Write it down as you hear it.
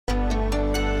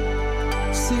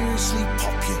seriously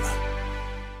popular.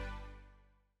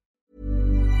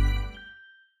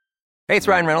 Hey, it's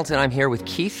Ryan Reynolds, and I'm here with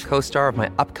Keith, co-star of my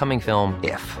upcoming film,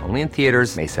 If, only in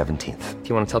theaters May 17th. Do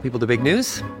you want to tell people the big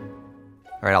news?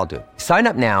 All right, I'll do it. Sign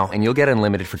up now and you'll get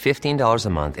unlimited for $15 a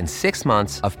month and 6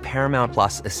 months of Paramount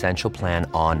Plus Essential Plan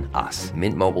on us.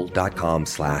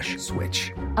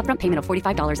 MintMobile.com/switch. Upfront payment of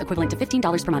 $45 equivalent to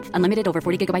 $15 per month. Unlimited over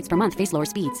 40 gigabytes per month. Face lower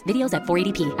speeds. Videos at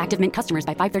 480p. Active Mint customers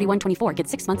by 531.24 get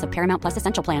 6 months of Paramount Plus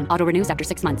Essential Plan. Auto renews after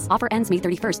 6 months. Offer ends May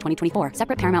 31st, 2024.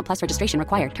 Separate Paramount Plus registration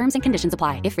required. Terms and conditions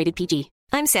apply if rated PG.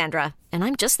 I'm Sandra, and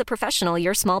I'm just the professional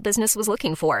your small business was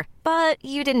looking for. But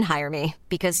you didn't hire me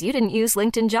because you didn't use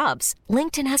LinkedIn Jobs.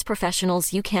 LinkedIn has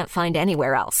professionals you can't find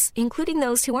anywhere else, including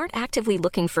those who aren't actively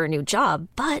looking for a new job,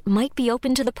 but might be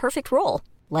open to the perfect role,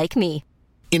 like me.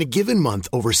 In a given month,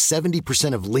 over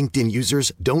 70% of LinkedIn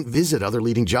users don't visit other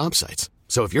leading job sites.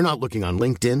 So if you're not looking on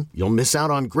LinkedIn, you'll miss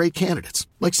out on great candidates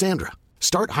like Sandra.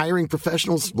 Start hiring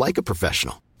professionals like a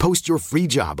professional. Post your free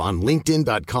job on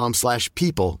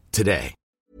linkedin.com/people today.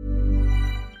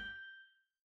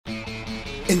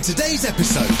 In today's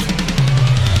episode,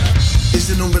 is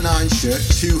the number 9 shirt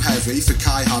too heavy for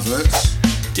Kai Havertz?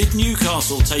 Did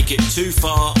Newcastle take it too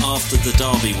far after the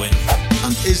Derby win?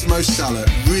 And is Mo Salah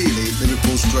really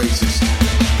Liverpool's greatest?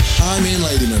 I'm Ian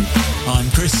Ladyman.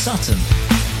 I'm Chris Sutton.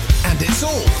 And it's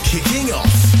all kicking off.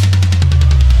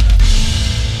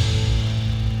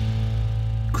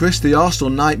 Chris, the Arsenal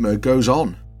nightmare goes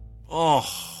on. Oh,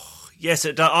 yes,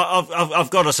 it does. I've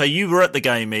got to say, you were at the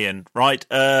game, Ian, right?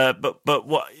 But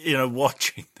what,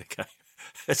 watching the game,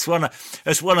 it's one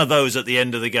of those at the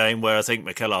end of the game where I think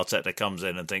Mikel Arteta comes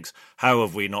in and thinks, how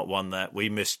have we not won that? We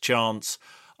missed chance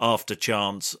after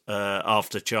chance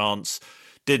after chance,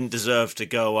 didn't deserve to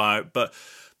go out. But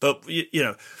what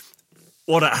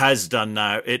it has done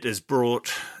now, it has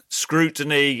brought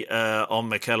scrutiny on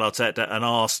Mikel Arteta and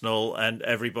Arsenal, and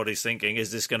everybody's thinking, is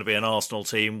this going to be an Arsenal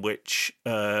team which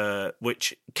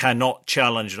cannot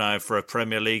challenge now for a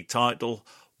Premier League title?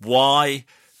 Why?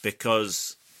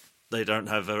 Because they don't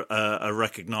have a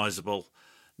recognisable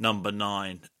number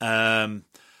 9. I've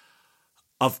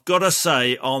got to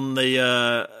say, on the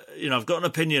I've got an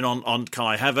opinion on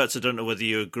Kai Havertz. I don't know whether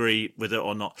you agree with it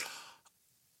or not.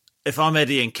 If I'm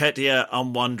Eddie Nketiah,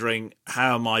 I'm wondering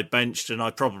how am I benched, and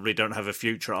I probably don't have a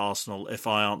future at Arsenal if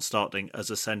I aren't starting as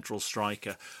a central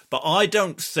striker. But I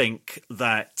don't think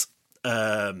that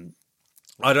Mikel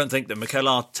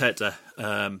Arteta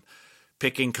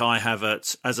picking Kai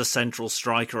Havertz as a central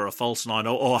striker or a false nine,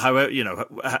 or however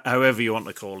however you want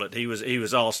to call it. He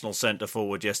was Arsenal centre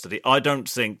forward yesterday. I don't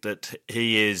think that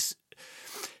he is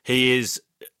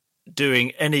doing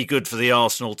any good for the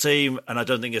Arsenal team, and I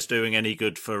don't think it's doing any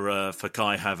good for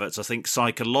Kai Havertz. I think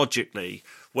psychologically,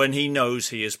 when he knows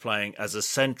he is playing as a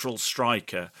central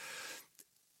striker,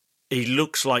 he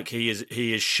looks like he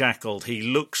is shackled. He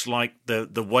looks like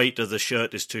the weight of the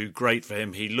shirt is too great for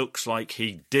him. He looks like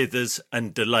he dithers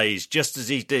and delays, just as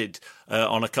he did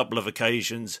on a couple of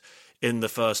occasions in the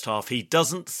first half. He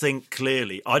doesn't think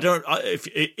clearly. I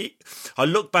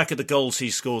look back at the goals he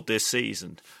scored this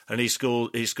season, and he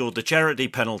scored the charity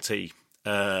penalty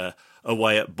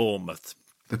away at Bournemouth.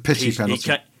 The pity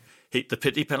penalty. The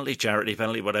pity penalty, charity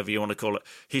penalty, whatever you want to call it.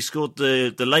 He scored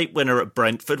the late winner at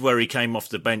Brentford, where he came off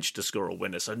the bench to score a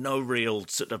winner, so no real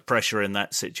sort of pressure in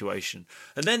that situation.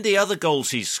 And then the other goals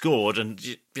he scored, and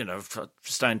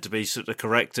stand to be sort of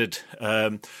corrected,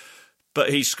 but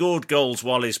he scored goals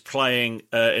while he's playing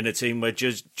in a team where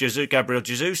Gabriel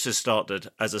Jesus has started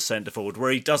as a centre-forward,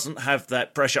 where he doesn't have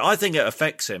that pressure. I think it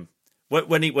affects him.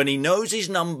 When he knows he's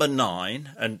number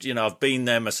 9, and, I've been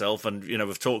there myself, and,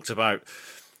 we've talked about,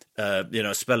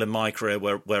 a spell in my career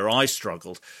where I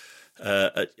struggled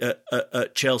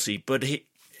at Chelsea. But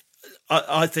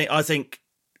I think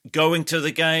going to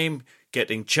the game,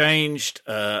 getting changed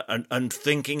and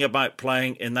thinking about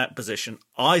playing in that position,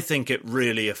 I think it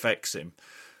really affects him.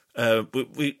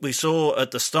 We saw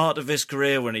at the start of his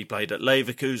career when he played at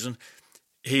Leverkusen,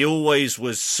 he always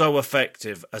was so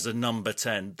effective as a number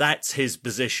 10. That's his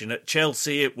position. At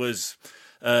Chelsea, it was,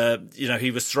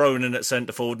 he was thrown in at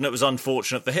centre forward, and it was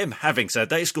unfortunate for him. Having said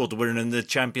that, he scored the winner in the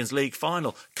Champions League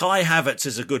final. Kai Havertz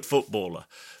is a good footballer,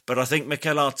 but I think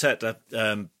Mikel Arteta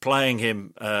playing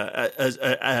him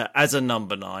as a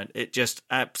number 9, it just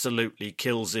absolutely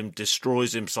kills him,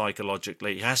 destroys him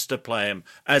psychologically. He has to play him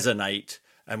as an 8,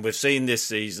 and we've seen this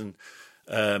season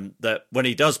that when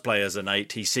he does play as an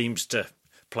 8, he seems to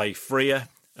play freer.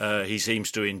 He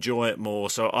seems to enjoy it more.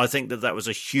 So I think that was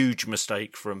a huge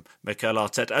mistake from Mikel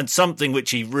Arteta, and something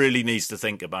which he really needs to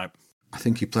think about. I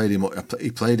think he played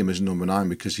him as a number 9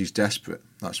 because he's desperate.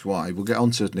 That's why. We'll get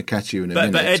on to Nketiah in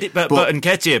a minute. But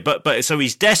Nketiah, so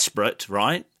he's desperate,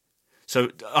 right? So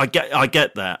I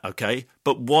get that, okay?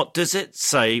 But what does it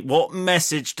say? What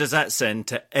message does that send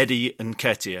to Eddie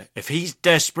Nketiah? If he's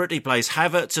desperate, he plays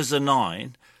Havertz as a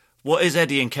 9. What is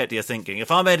Eddie Nketiah thinking?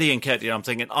 If I'm Eddie Nketiah, I'm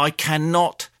thinking, I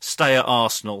cannot stay at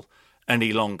Arsenal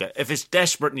any longer. If it's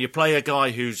desperate and you play a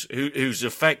guy who's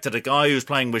affected, a guy who's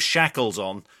playing with shackles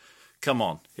on, come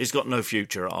on, he's got no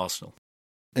future at Arsenal.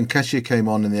 And Nketiah came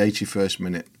on in the 81st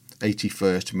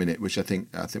minute, which I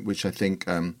think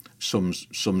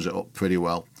sums it up pretty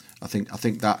well. I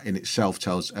think that in itself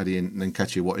tells Eddie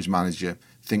Nketiah what his manager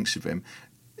thinks of him.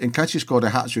 Nketiah scored a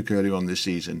hat-trick earlier on this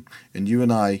season, and you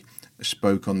and I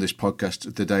spoke on this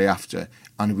podcast the day after,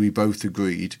 and we both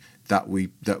agreed that we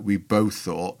both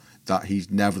thought that he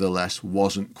nevertheless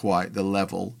wasn't quite the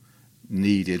level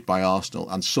needed by Arsenal,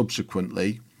 and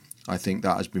subsequently I think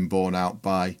that has been borne out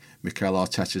by Mikel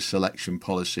Arteta's selection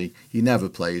policy. He never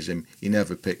plays him, he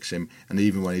never picks him, and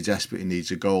even when he desperately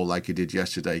needs a goal like he did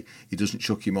yesterday, he doesn't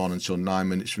chuck him on until 9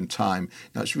 minutes from time.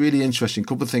 Now, it's really interesting. A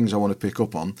couple of things I want to pick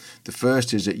up on. The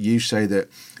first is that you say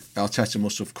that Arteta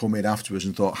must have come in afterwards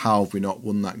and thought, how have we not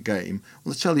won that game?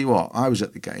 Well, I'll tell you what, I was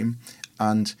at the game,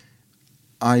 and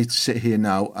I sit here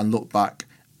now and look back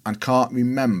and cannot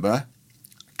remember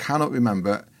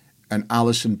an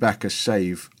Alisson Becker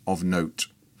save of note.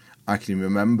 I can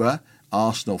remember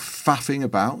Arsenal faffing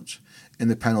about in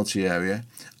the penalty area.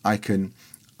 I can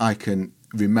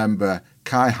remember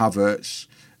Kai Havertz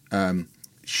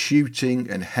shooting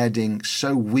and heading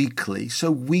so weakly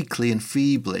and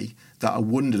feebly that I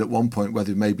wondered at one point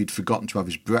whether maybe he'd forgotten to have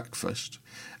his breakfast.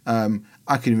 I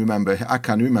can remember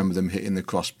them hitting the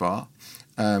crossbar.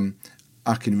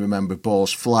 I can remember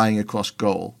balls flying across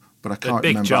goal. But I can't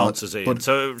remember. Big chances, Ian.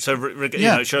 So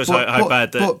it shows how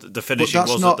bad the finishing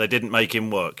was that they didn't make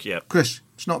him work. Yeah, Chris,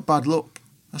 it's not bad luck.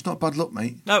 That's not bad luck,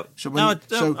 mate. No, I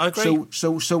agree.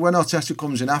 So when Arteta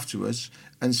comes in afterwards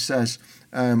and says,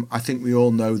 I think we all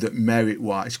know that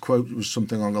merit-wise, quote was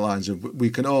something along the lines of,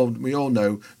 we all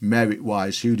know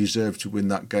merit-wise who deserved to win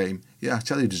that game. Yeah, I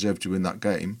tell you, who deserved to win that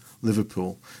game,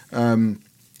 Liverpool.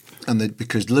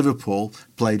 Because Liverpool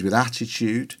played with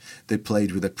attitude, they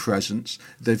played with a presence.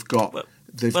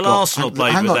 Arsenal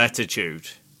played with attitude.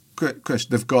 Chris,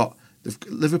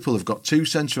 Liverpool have got two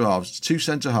centre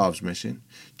halves missing,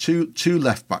 two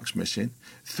left backs missing,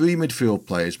 3 midfield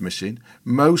players missing,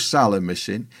 Mo Salah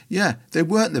missing. Yeah, they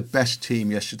weren't the best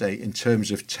team yesterday in terms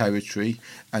of territory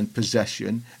and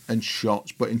possession and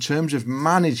shots, but in terms of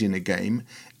managing a game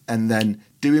and then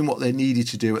doing what they needed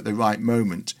to do at the right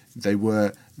moment, they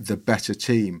were the better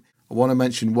team. I want to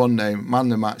mention one name, man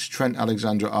of the match, Trent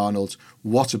Alexander-Arnold.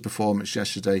 What a performance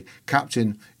yesterday.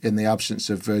 Captain in the absence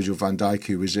of Virgil van Dijk,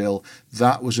 who was ill.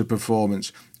 That was a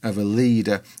performance of a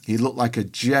leader. He looked like a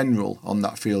general on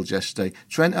that field yesterday.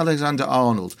 Trent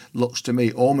Alexander-Arnold looks to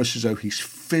me almost as though he's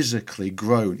physically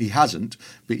grown. He hasn't,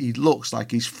 but he looks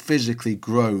like he's physically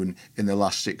grown in the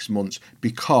last 6 months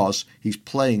because he's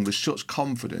playing with such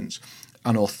confidence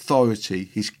and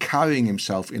authority. He's carrying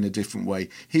himself in a different way.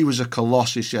 He was a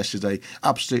colossus yesterday,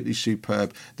 absolutely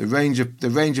superb. The range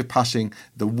of passing,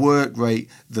 the work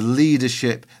rate, the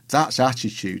leadership, that's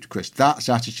attitude, Chris. That's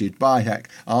attitude. By heck,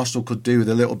 Arsenal could do with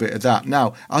a little bit of that.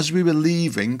 Now, as we were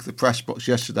leaving the press box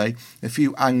yesterday, a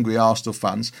few angry Arsenal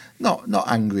fans, not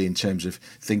angry in terms of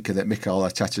thinking that Mikel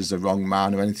Arteta's the wrong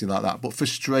man or anything like that, but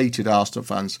frustrated Arsenal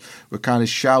fans were kind of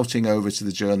shouting over to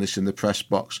the journalists in the press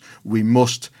box, we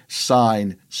must sign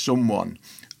someone.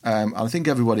 I think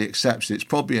everybody accepts it's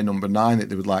probably a number 9 that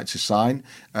they would like to sign.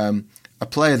 A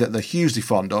player that they're hugely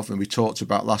fond of, and we talked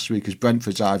about last week, is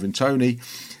Brentford's Ivan Toney.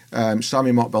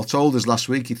 Sammy Mokbel told us last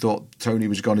week he thought Toney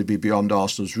was going to be beyond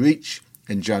Arsenal's reach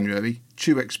in January,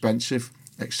 too expensive,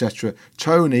 etc.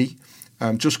 Toney,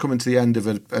 just coming to the end of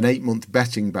an 8-month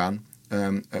betting ban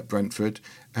at Brentford,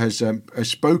 has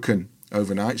spoken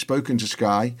overnight, spoken to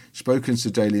Sky, spoken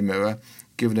to Daily Mirror,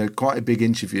 given quite a big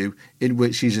interview in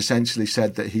which he's essentially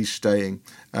said that he's staying.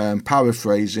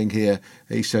 Paraphrasing here,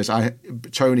 he says,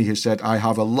 Toney has said, I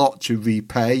have a lot to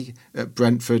repay at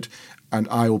Brentford and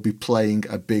I will be playing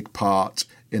a big part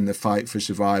in the fight for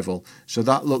survival. So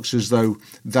that looks as though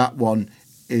that one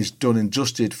is done and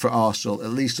dusted for Arsenal, at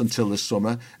least until the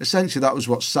summer. Essentially, that was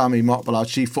what Sammy Mokbel, our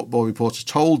chief football reporter,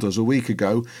 told us a week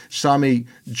ago. Sammy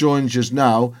joins us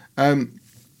now.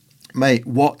 Mate,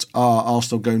 what are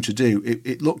Arsenal going to do?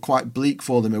 It looked quite bleak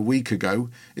for them a week ago.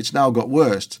 It's now got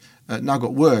worse. They've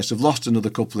lost another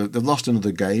They've lost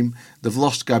another game. They've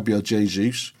lost Gabriel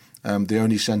Jesus, the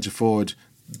only centre forward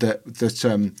that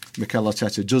Mikel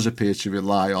Arteta does appear to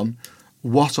rely on.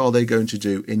 What are they going to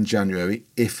do in January,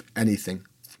 if anything?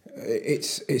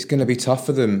 It's going to be tough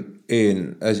for them,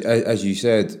 Ian. As you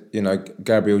said,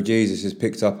 Gabriel Jesus has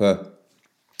picked up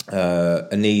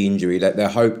a knee injury. They're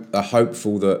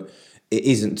hopeful that it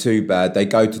isn't too bad. They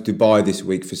go to Dubai this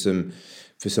week for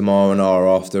some R&R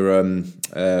after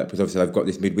because obviously they've got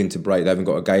this midwinter break. They haven't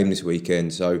got a game this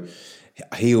weekend, so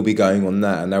he'll be going on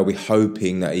that, and they'll be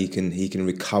hoping that he can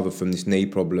recover from this knee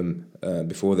problem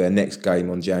before their next game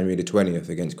on January the 20th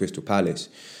against Crystal Palace.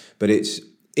 But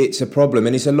it's a problem,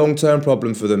 and it's a long-term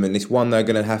problem for them, and it's one they're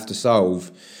going to have to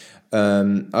solve.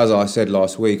 As I said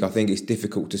last week, I think it's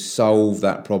difficult to solve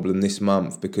that problem this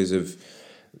month because of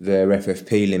their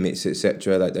FFP limits,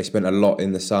 etc. They spent a lot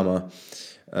in the summer,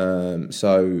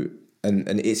 so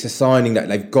it's a signing that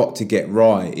they've got to get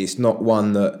right. It's not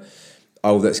one that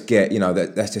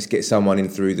let's just get someone in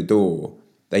through the door.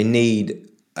 They need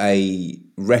a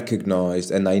recognised,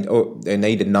 and they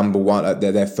need a number one.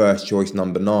 They're their first choice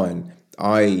number 9.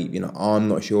 I'm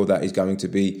not sure that is going to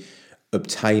be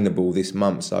obtainable this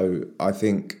month. So I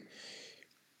think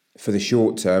for the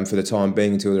short term, for the time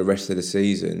being, until the rest of the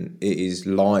season, it is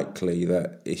likely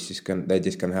that they're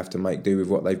just going to have to make do with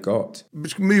what they've got.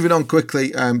 Moving on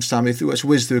quickly, Sammy, let's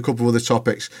whiz through a couple of other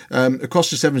topics. Across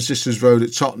the Seven Sisters Road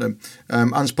at Tottenham,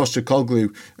 Ange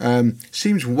Postecoglou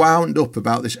seems wound up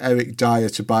about this Eric Dyer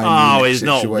to Bayern Munich he's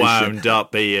situation. not wound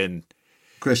up, Ian.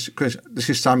 Chris, this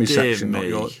is Sammy's section, not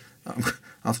yours.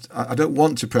 I don't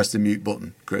want to press the mute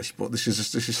button, Chris, but this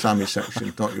is Sammy's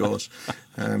section, not yours.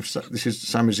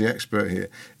 Sammy's the expert here.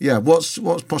 Yeah, what's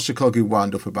Postecoglou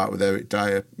wound up about with Eric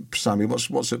Dyer? Sammy,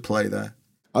 what's at play there?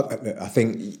 I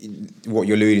think what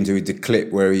you're alluding to is the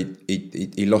clip where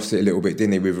he lost it a little bit,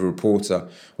 didn't he, with a reporter.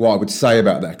 What I would say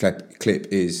about that clip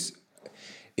is,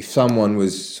 if someone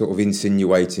was sort of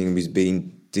insinuating was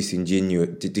being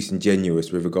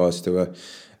disingenuous with regards to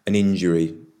an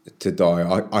injury to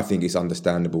Dyer, I think it's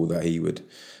understandable that he would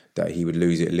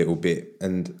lose it a little bit.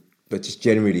 But just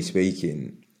generally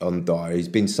speaking, on Dyer, he's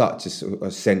been such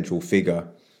a central figure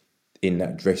in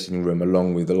that dressing room,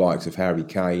 along with the likes of Harry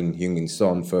Kane, Heung-min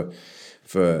Son, for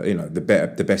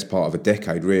the best part of a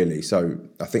decade, really. So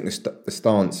I think the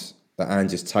stance that Ange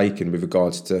has taken with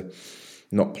regards to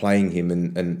not playing him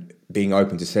and being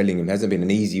open to selling him hasn't been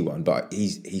an easy one, but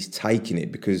he's taken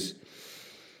it because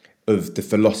of the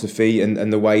philosophy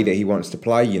and the way that he wants to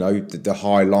play. The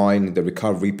high line, the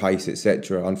recovery pace,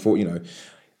 etc. Unfortunately,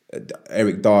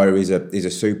 Eric Dyer is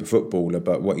a super footballer,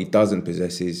 but what he doesn't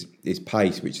possess is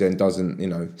pace, which then doesn't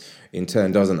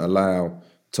allow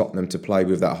Tottenham to play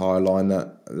with that high line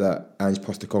that Ange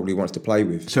Postecoglou wants to play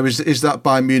with. So is that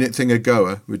Bayern Munich thing a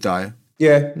goer with Dyer?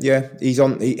 Yeah, he's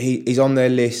on their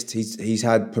list. He's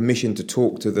had permission to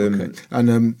talk to them. Okay.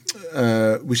 And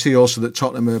we see also that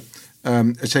Tottenham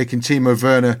are taking Timo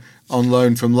Werner on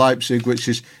loan from Leipzig, which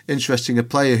is interesting. A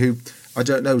player who, I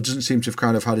don't know, doesn't seem to have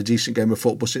kind of had a decent game of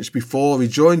football since before he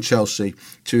joined Chelsea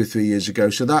 2 or 3 years ago.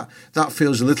 So that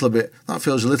feels a little bit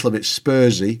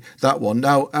Spursy, that one.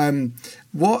 Now,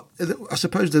 what I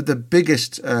suppose the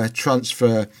biggest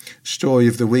transfer story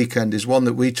of the weekend is one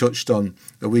that we touched on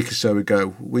a week or so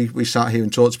ago. We sat here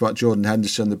and talked about Jordan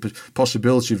Henderson, the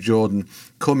possibility of Jordan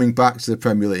coming back to the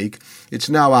Premier League. It's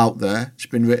now out there. It's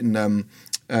been written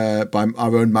by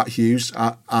our own Matt Hughes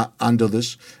and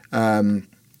others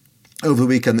over the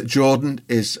weekend that Jordan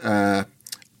is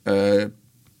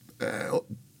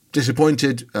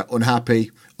disappointed,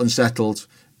 unhappy, unsettled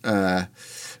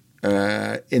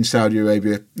in Saudi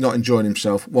Arabia, not enjoying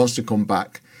himself, wants to come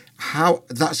back.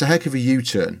 That's a heck of a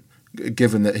U-turn,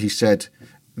 given that he said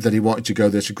that he wanted to go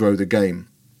there to grow the game.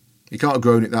 He can't have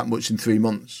grown it that much in 3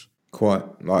 months. Quite,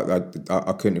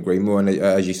 I couldn't agree more. And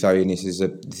as you say,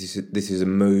 this is a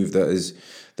move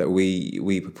that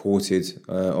we purported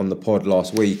on the pod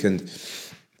last week, and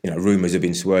rumours have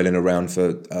been swirling around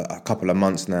for a couple of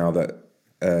months now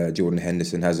that Jordan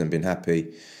Henderson hasn't been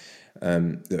happy.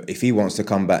 If he wants to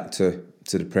come back to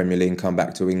the Premier League, come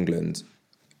back to England,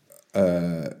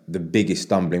 the biggest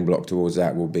stumbling block towards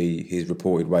that will be his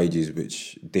reported wages,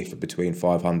 which differ between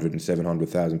 £500,000 and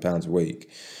 £700,000 a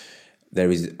week. There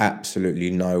is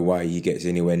absolutely no way he gets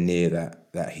anywhere near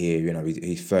that here.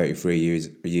 He's 33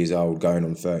 years old, going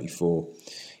on 34.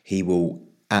 He will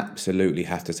absolutely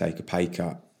have to take a pay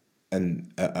cut,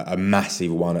 and a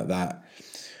massive one at that.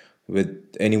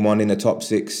 Would anyone in the top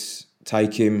 6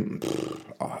 take him?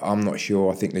 I'm not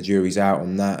sure. I think the jury's out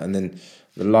on that. And then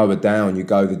the lower down you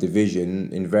go the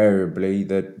division, invariably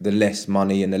the less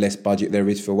money and the less budget there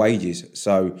is for wages.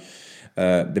 So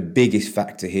the biggest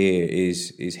factor here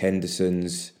is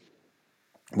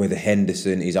whether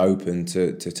Henderson is open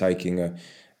to taking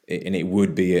it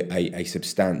would be a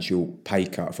substantial pay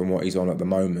cut from what he's on at the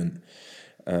moment.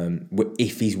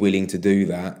 If he's willing to do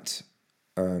that,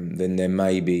 then there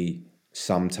may be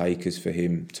some takers for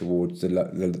him towards the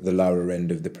lower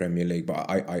end of the Premier League. But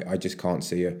I just can't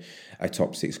see a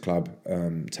top six club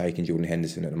taking Jordan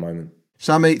Henderson at the moment.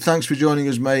 Sammy, thanks for joining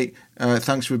us, mate.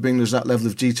 Thanks for bringing us that level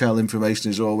of detailed information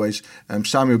as always.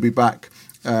 Sammy will be back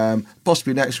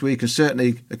possibly next week and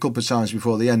certainly a couple of times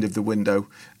before the end of the window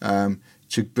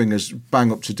to bring us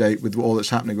bang up to date with all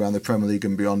that's happening around the Premier League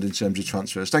and beyond in terms of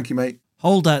transfers. Thank you, mate.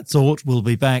 Hold that thought. We'll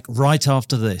be back right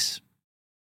after this.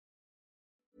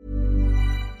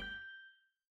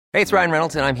 Hey, it's Ryan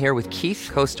Reynolds, and I'm here with Keith,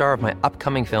 co-star of my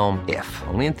upcoming film, If,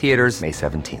 only in theaters May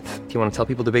 17th. Do you want to tell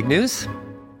people the big news?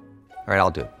 All right,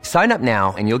 I'll do it. Sign up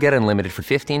now and you'll get unlimited for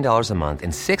 $15 a month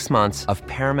and 6 months of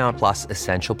Paramount Plus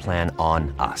Essential Plan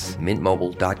on us.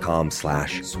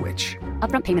 MintMobile.com/switch.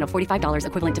 Upfront payment of $45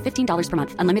 equivalent to $15 per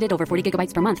month. Unlimited over 40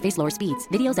 gigabytes per month. Face lower speeds.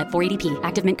 Videos at 480p.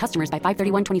 Active Mint customers by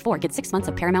 531.24 get 6 months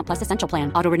of Paramount Plus Essential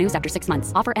Plan. Auto renews after 6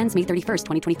 months. Offer ends May 31st,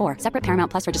 2024. Separate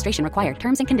Paramount Plus registration required.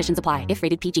 Terms and conditions apply if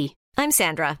rated PG. I'm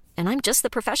Sandra, and I'm just the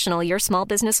professional your small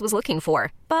business was looking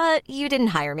for. But you didn't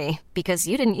hire me because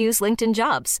you didn't use LinkedIn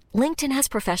Jobs. LinkedIn has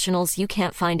professionals you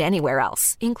can't find anywhere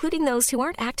else, including those who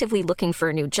aren't actively looking for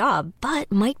a new job,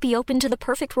 but might be open to the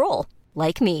perfect role,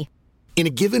 like me. In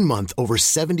a given month, over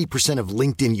 70% of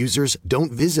LinkedIn users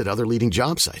don't visit other leading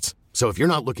job sites. So if you're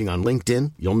not looking on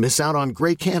LinkedIn, you'll miss out on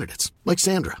great candidates like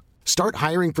Sandra. Start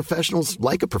hiring professionals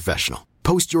like a professional.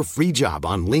 Post your free job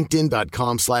on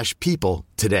linkedin.com/people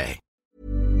today.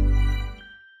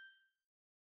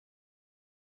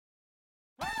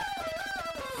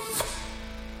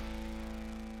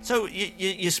 So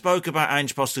you spoke about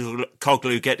Ange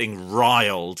Postecoglou getting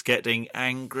riled, getting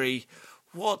angry.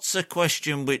 What's a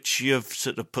question which you've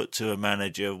sort of put to a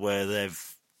manager where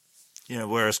they've,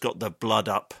 where it's got the blood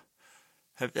up?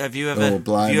 Have you ever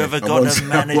got a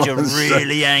manager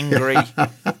really angry?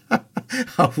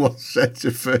 I once said to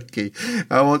Fergie,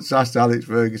 I once asked Alex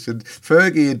Ferguson,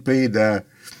 Fergie had been there.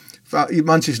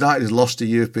 Manchester United has lost a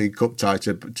European Cup tie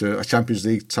to a Champions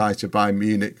League tie to Bayern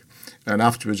Munich. And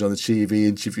afterwards on the TV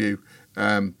interview,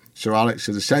 Sir Alex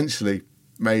had essentially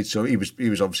made some. He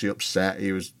was obviously upset.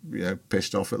 He was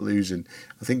pissed off at losing.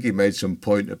 I think he made some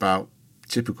point about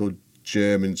typical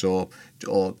Germans or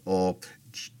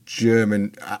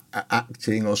German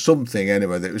acting or something.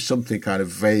 Anyway, that was something kind of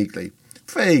vaguely.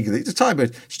 The type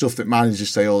of stuff that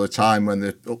managers say all the time when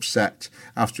they're upset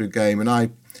after a game. And I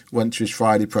went to his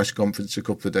Friday press conference a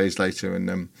couple of days later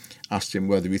and asked him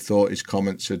whether he thought his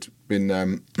comments had been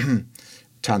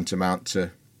tantamount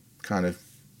to kind of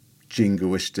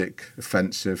jingoistic,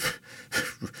 offensive,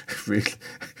 real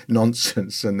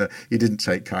nonsense, and he didn't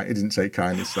take kindness to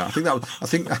that.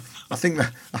 I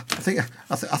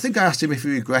think I asked him if he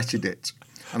regretted it.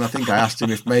 And I think I asked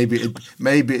him if maybe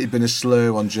it had been a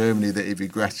slur on Germany that he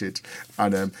regretted,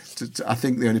 and I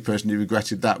think the only person who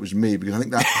regretted that was me, because I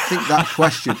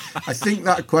think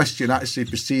that question actually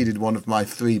preceded one of my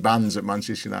 3 bans at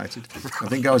Manchester United. I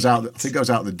think I was out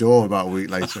the door about a week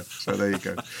later. So there you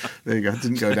go.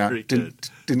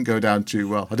 Didn't go down too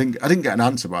well. I didn't get an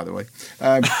answer, by the way.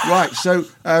 Right. So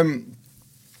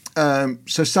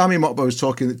Sammy Mokbo was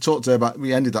talked about.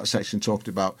 We ended that section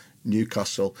talking about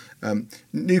Newcastle.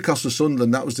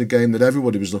 Sunderland, that was the game that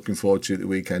everybody was looking forward to at the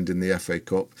weekend in the FA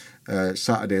Cup.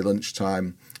 Saturday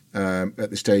lunchtime at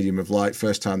the Stadium of Light.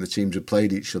 First time the teams had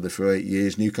played each other for 8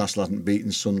 years. Newcastle hadn't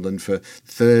beaten Sunderland for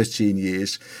 13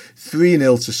 years.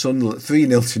 3-0 to Sunderland,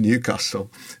 3-0 to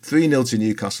Newcastle. 3-0 to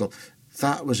Newcastle.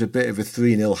 That was a bit of a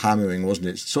 3-0 hammering, wasn't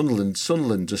it?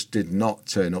 Sunderland just did not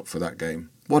turn up for that game.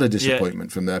 What a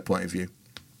disappointment from their point of view.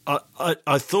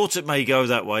 I thought it may go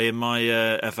that way. In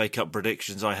my FA Cup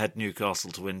predictions, I had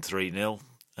Newcastle to win 3-0.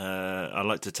 I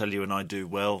like to tell you when I do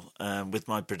well with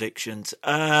my predictions.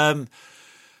 The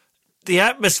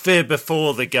atmosphere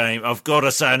before the game, I've got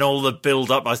to say, and all the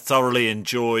build-up I thoroughly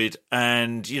enjoyed.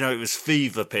 And, it was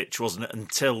fever pitch, wasn't it,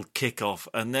 until kick-off.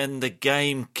 And then the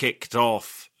game kicked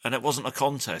off. And it wasn't a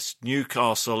contest.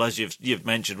 Newcastle, as you've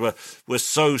mentioned, were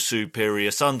so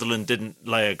superior. Sunderland didn't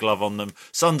lay a glove on them.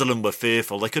 Sunderland were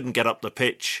fearful. They couldn't get up the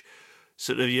pitch.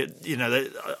 Sort of,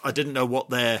 I didn't know what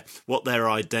their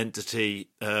identity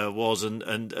was, and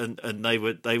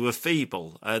they were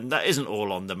feeble. And that isn't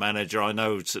all on the manager. I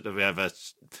know sort of we have a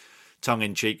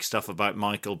tongue-in-cheek stuff about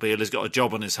Michael Beale. He's got a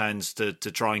job on his hands to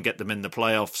try and get them in the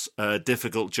playoffs.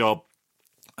 Difficult job.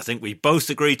 I think we both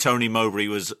agree Tony Mowbray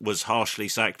was harshly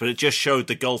sacked, but it just showed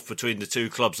the gulf between the two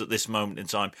clubs at this moment in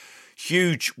time.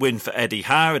 Huge win for Eddie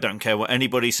Howe. I don't care what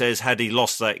anybody says. Had he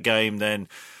lost that game, then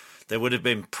there would have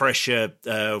been pressure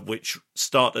which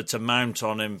started to mount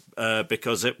on him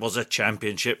because it was a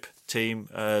championship team,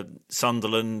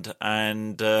 Sunderland,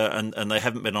 and they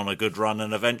haven't been on a good run,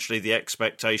 and eventually the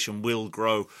expectation will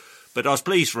grow. But I was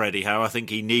pleased for Eddie Howe. I think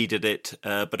he needed it,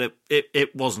 but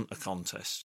it wasn't a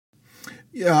contest.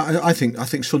 Yeah, I think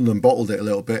Sunderland bottled it a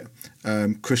little bit.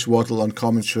 Chris Waddle on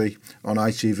commentary on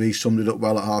ITV summed it up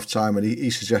well at half time, and he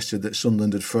suggested that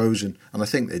Sunderland had frozen, and I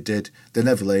think they did. They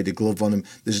never laid a glove on him.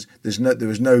 There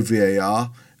was no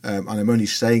VAR, and I'm only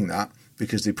saying that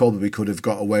because they probably could have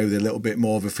got away with a little bit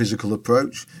more of a physical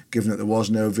approach, given that there was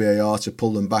no VAR to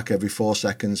pull them back every 4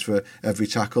 seconds for every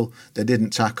tackle. They didn't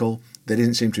tackle. They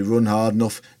didn't seem to run hard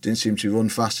enough. Didn't seem to run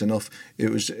fast enough. It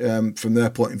was, from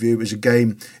their point of view, it was a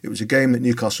game that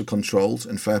Newcastle controlled,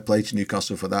 and fair play to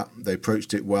Newcastle for that. They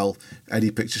approached it well.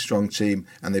 Eddie picked a strong team,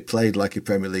 and they played like a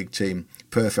Premier League team.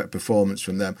 Perfect performance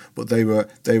from them, but they were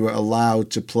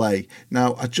allowed to play.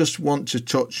 Now, I just want to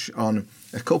touch on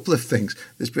a couple of things.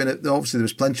 Obviously there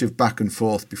was plenty of back and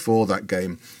forth before that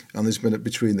game, and there's been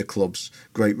between the clubs,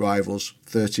 great rivals,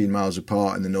 13 miles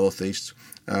apart in the northeast.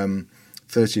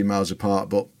 13 miles apart,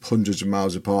 but hundreds of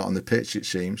miles apart on the pitch, it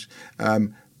seems.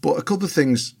 But a couple of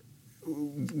things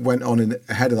went on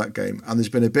ahead of that game, and there's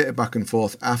been a bit of back and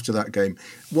forth after that game.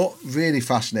 What really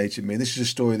fascinated me, and this is a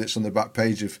story that's on the back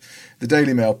page of the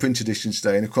Daily Mail print edition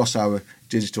today and across our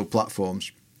digital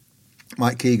platforms.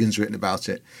 Mike Keegan's written about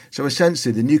it. So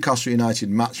essentially, the Newcastle United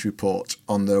match report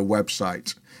on their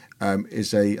website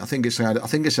is I think it's a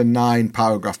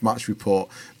 9-paragraph match report.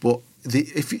 But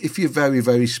if you're very,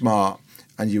 very smart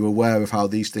and you're aware of how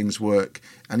these things work,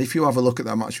 and if you have a look at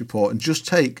that match report and just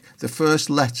take the first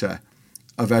letter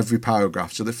of every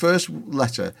paragraph, so the first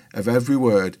letter of every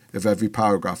word of every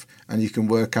paragraph, and you can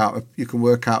work out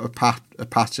a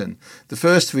pattern. The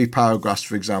first 3 paragraphs,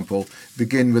 for example,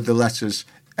 begin with the letters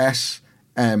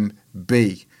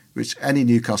SMB, which any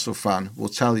Newcastle fan will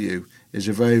tell you is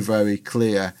a very, very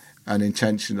clear and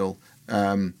intentional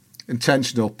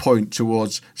point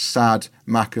towards sad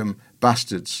Mackem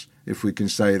bastards, if we can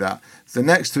say that. The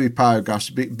next 3 paragraphs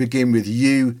begin with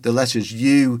U, the letters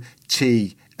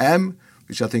UTM,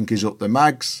 which I think is up the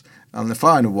mags, and the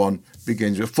final one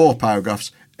begins with 4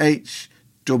 paragraphs, HWTL,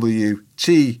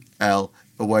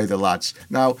 away the lads.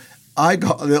 Now, I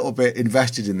got a little bit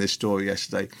invested in this story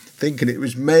yesterday, thinking it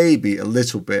was maybe a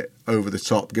little bit over the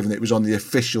top, given it was on the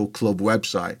official club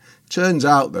website. Turns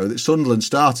out, though, that Sunderland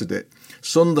started it.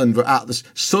 Sunderland were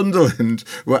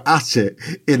at it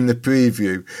in the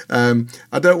preview.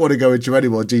 I don't want to go into any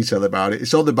more detail about it.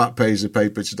 It's on the back page of the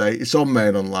paper today. It's on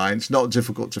Mail Online. It's not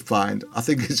difficult to find. I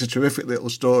think it's a terrific little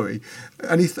story.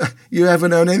 You ever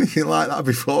known anything like that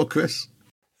before, Chris?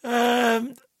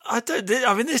 I don't.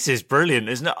 I mean, this is brilliant,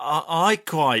 isn't it? I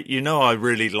quite, I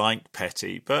really like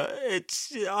Petty, but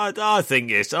I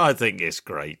think it's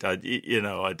great. I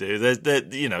do.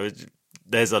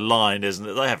 There's a line, isn't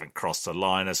it? They haven't crossed the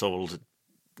line. It's all a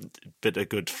bit of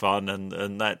good fun,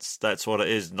 and that's what it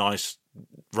is. Nice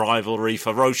rivalry,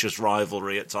 ferocious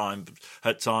rivalry at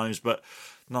times, but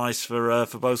nice for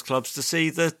both clubs to see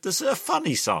the sort of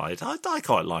funny side. I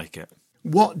quite like it.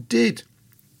 What did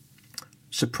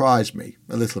surprised me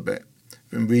a little bit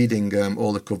from reading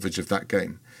all the coverage of that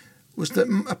game was that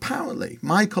apparently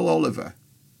Michael Oliver,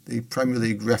 the Premier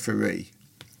League referee,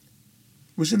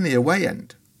 was in the away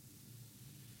end.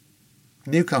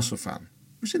 Newcastle fan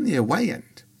was in the away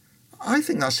end. I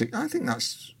think that's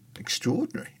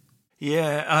extraordinary.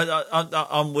 Yeah,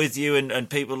 I'm with you, and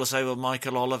people will say, well,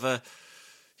 Michael Oliver,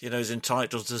 is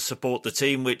entitled to support the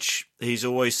team, which he's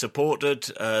always supported.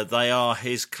 They are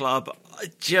his club. I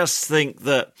just think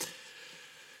that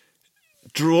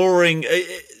drawing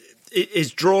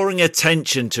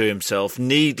attention to himself,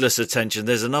 needless attention.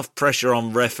 There's enough pressure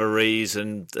on referees,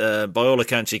 and by all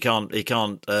accounts, he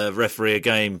can't referee a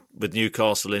game with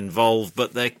Newcastle involved.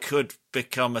 But there could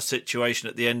become a situation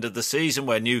at the end of the season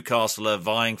where Newcastle are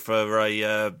vying for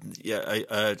a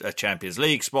Champions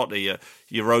League spot, a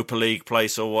Europa League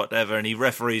place or whatever, and he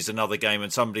referees another game,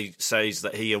 and somebody says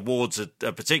that he awards a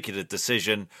particular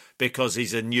decision because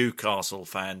he's a Newcastle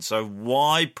fan. So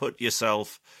why put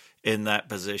yourself in that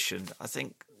position? I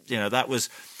think that was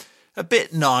a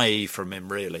bit naive from him,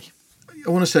 really. I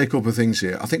want to say a couple of things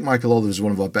here. I think Michael Oliver is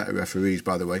one of our better referees,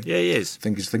 by the way. Yeah, he is. I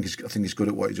think he's good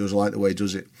at what he does. I like the way he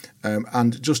does it.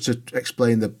 And just to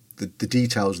explain the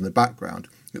details and the background,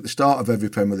 at the start of every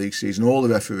Premier League season, all the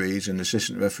referees and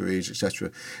assistant referees,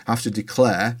 etc., have to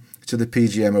declare to the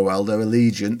PGMOL their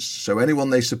allegiance, so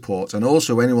anyone they support, and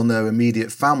also anyone their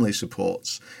immediate family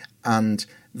supports, and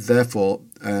therefore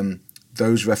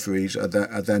those referees are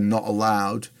then not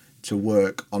allowed to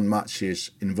work on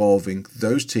matches involving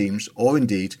those teams, or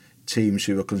indeed teams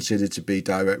who are considered to be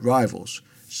direct rivals.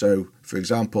 So, for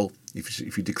example,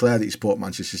 if you declare that you support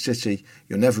Manchester City,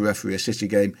 you'll never referee a City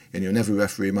game and you'll never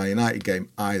referee a Man United game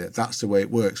either. That's the way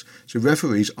it works. So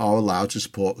referees are allowed to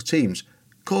support teams.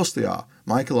 Of course they are.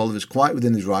 Michael Oliver's quite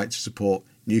within his right to support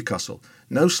Newcastle.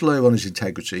 No slur on his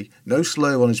integrity, no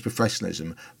slur on his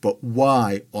professionalism, but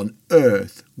why on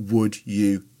earth would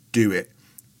you do it?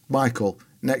 Michael,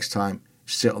 next time,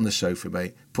 sit on the sofa,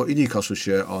 mate. Put your Newcastle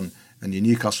shirt on and your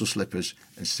Newcastle slippers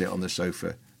and sit on the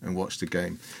sofa and watch the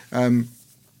game.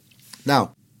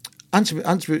 Now, answer me,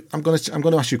 I'm going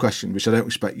to ask you a question which I don't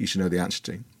expect you to know the answer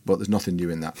to, but there's nothing new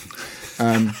in that.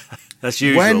 That's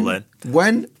usual then.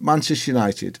 When Manchester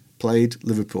United played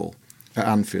Liverpool at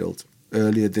Anfield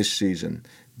earlier this season,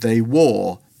 they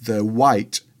wore the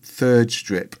white third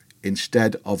strip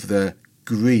instead of the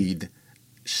green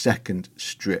second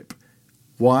strip.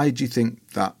 Why do you think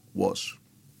that was?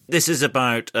 This is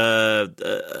about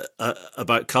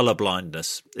colour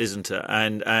blindness, isn't it?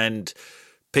 And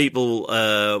people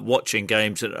watching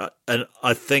games, and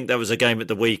I think there was a game at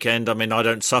the weekend. I mean, I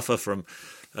don't suffer from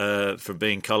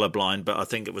being colourblind, but I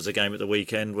think it was a game at the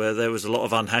weekend where there was a lot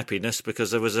of unhappiness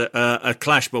because there was a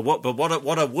clash. But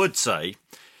what I would say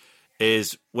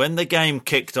is when the game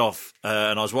kicked off,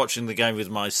 and I was watching the game with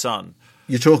my son.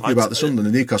 You're talking about the Sunderland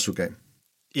and Newcastle game.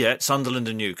 Yeah, Sunderland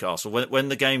and Newcastle. When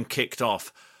the game kicked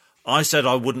off, I said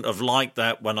I wouldn't have liked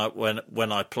that when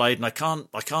I played, and I can't.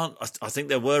 I think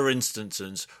there were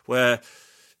instances where,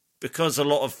 because a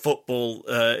lot of football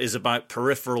is about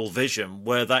peripheral vision,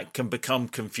 where that can become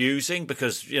confusing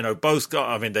because, both got,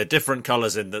 I mean, they're different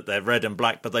colours in that they're red and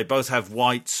black, but they both have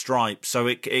white stripes. So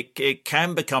it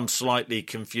can become slightly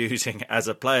confusing as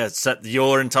a player. So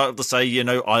you're entitled to say,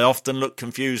 I often look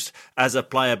confused as a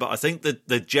player, but I think that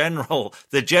the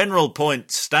general point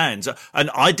stands.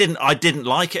 And I didn't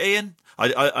like it, Ian.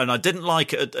 I didn't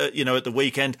like it, at the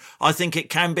weekend. I think it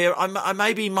can be. I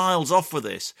may be miles off with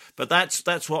this, but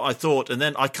that's what I thought. And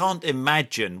then I can't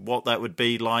imagine what that would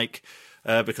be like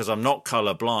because I'm not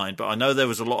colour blind. But I know there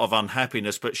was a lot of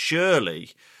unhappiness. But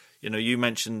surely, you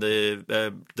mentioned there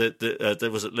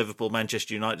was at Liverpool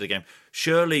Manchester United game.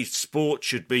 Surely sport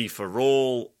should be for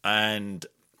all, and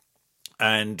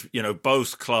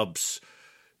both clubs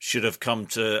should have come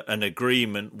to an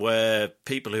agreement where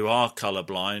people who are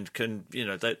colourblind can,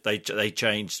 they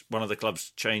change, one of the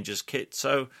clubs changes kit,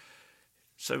 so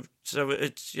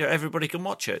it's everybody can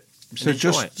watch it. So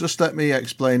just let me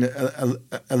explain a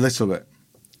little bit.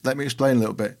 Let me explain a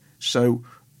little bit. So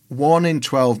 1 in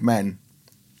 12 men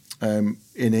in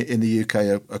the UK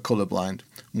are colourblind.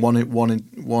 One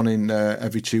in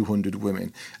every 200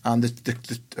 women, and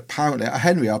apparently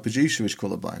Henry, our producer, is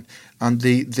colourblind, and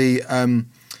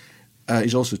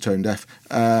he's also tone deaf.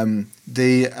 The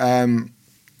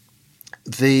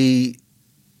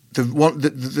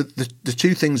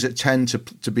two things that tend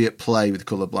to be at play with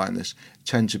colour blindness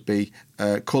tend to be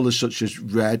colours such as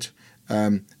red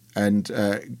and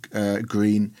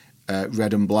green,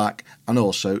 red and black, and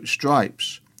also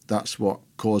stripes. That's what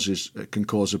can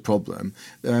cause a problem.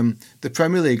 The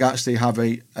Premier League actually have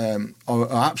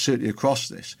are absolutely across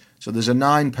this. So there's a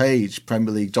 9-page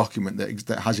Premier League document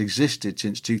that has existed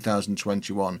since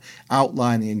 2021,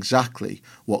 outlining exactly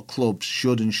what clubs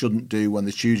should and shouldn't do when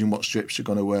they're choosing what strips they're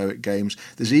going to wear at games.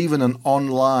 There's even an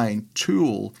online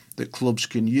tool that clubs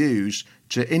can use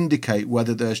to indicate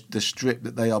whether the strip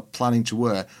that they are planning to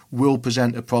wear will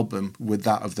present a problem with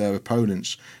that of their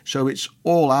opponents. So it's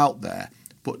all out there.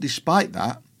 But despite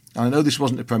that, and I know this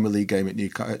wasn't a Premier League game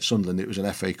at Sunderland, it was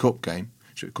an FA Cup game,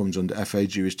 so it comes under FA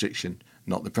jurisdiction,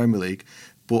 not the Premier League.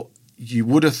 But you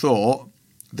would have thought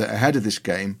that ahead of this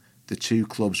game, the two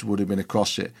clubs would have been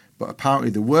across it. But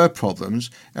apparently there were problems,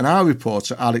 and our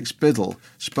reporter, Alex Biddle,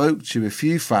 spoke to a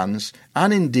few fans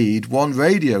and indeed one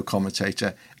radio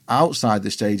commentator outside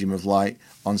the Stadium of Light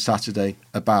on Saturday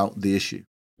about the issue.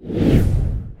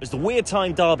 As the Weird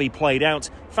Time derby played out,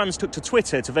 fans took to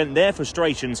Twitter to vent their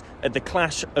frustrations at the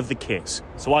clash of the kits.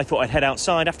 So I thought I'd head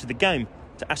outside after the game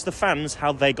to ask the fans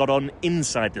how they got on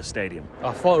inside the stadium.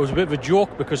 I thought it was a bit of a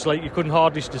joke because you couldn't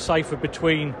hardly decipher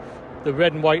between the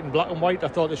red and white and black and white. I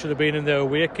thought they should have been in their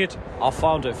away kit. I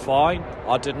found it fine.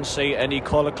 I didn't see any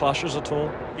colour clashes at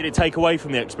all. Did it take away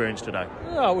from the experience today?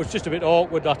 No, it was just a bit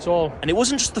awkward, that's all. And it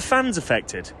wasn't just the fans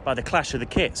affected by the clash of the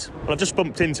kits. Well, I've just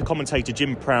bumped into commentator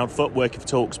Jim Proudfoot working for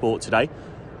TalkSport today.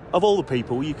 Of all the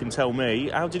people, you can tell me,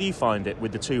 how did you find it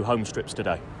with the two home strips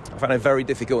today? I found it very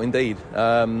difficult indeed.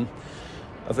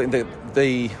 I think that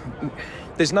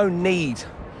there's no need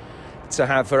to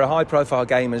have for a high-profile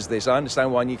game as this. I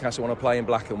understand why Newcastle want to play in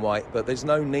black and white, but there's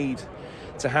no need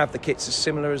to have the kits as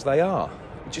similar as they are.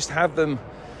 Just have them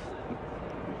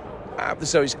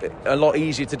so it's a lot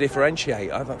easier to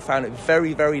differentiate. I've found it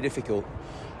very, very difficult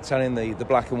telling the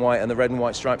black and white and the red and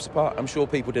white stripes apart. I'm sure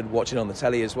people did watch it on the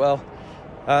telly as well.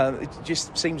 It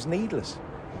just seems needless.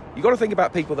 You've got to think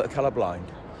about people that are colourblind,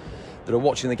 that are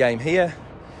watching the game here,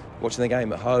 watching the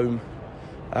game at home,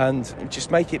 and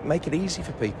just make it easy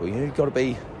for people. You've got to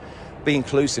be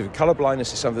inclusive.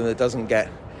 Colourblindness is something that doesn't get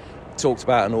talked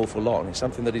about an awful lot, and it's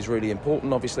something that is really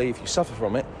important. Obviously, if you suffer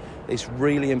from it, it's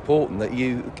really important that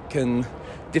you can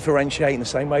differentiate in the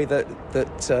same way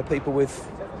that people with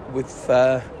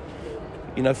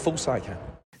full sight can.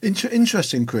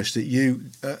 Interesting, Chris, that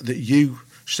you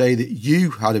say that you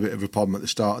had a bit of a problem at the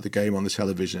start of the game on the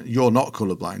television. You're not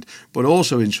colourblind, but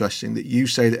also interesting that you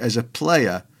say that as a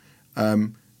player,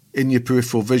 in your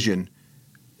peripheral vision,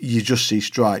 you just see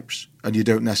stripes and you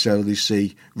don't necessarily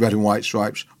see red and white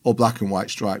stripes or black and white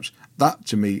stripes. That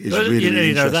to me is really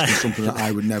interesting, something that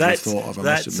I would never have thought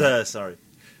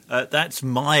of. That's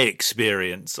my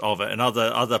experience of it, and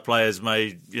other players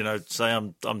may say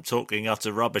I'm talking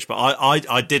utter rubbish, but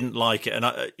I didn't like it,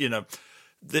 and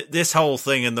this whole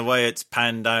thing and the way it's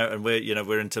panned out, and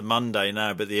we're into Monday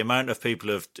now, but the amount of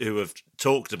people who have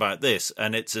talked about this,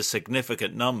 and it's a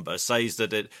significant number, says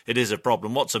that it is a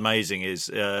problem. What's amazing is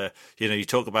you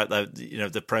talk about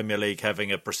the Premier League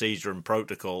having a procedure and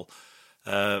protocol.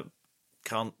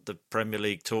 Can't the Premier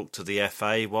League talk to the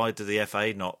FA? Why do the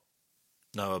FA not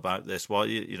know about this? Why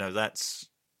that's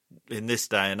in this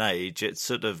day and age, it's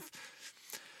sort of.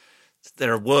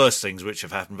 There are worse things which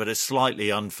have happened, but it's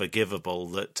slightly unforgivable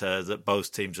that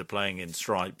both teams are playing in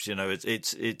stripes.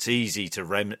 It's easy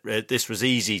to this was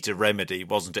easy to remedy,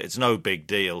 wasn't it? It's no big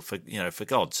deal for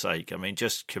God's sake. I mean,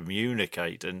 just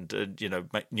communicate and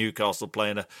make Newcastle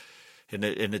play in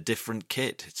a different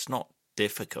kit. It's not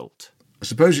difficult. I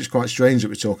suppose it's quite strange that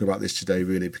we're talking about this today,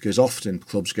 really, because often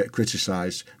clubs get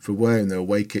criticised for wearing their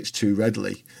away kits too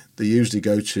readily. They usually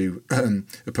go to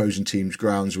opposing teams'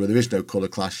 grounds where there is no colour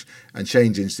clash and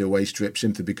change into the away strip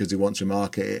simply because they want to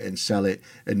market it and sell it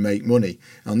and make money.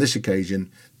 On this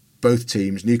occasion, both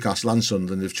teams, Newcastle and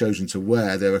Sunderland, have chosen to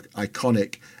wear their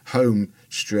iconic home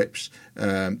strips,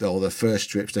 or their first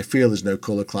strips. They feel there's no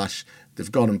colour clash. They've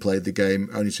gone and played the game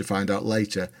only to find out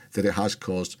later that it has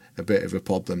caused a bit of a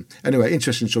problem. Anyway,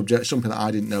 interesting subject, something that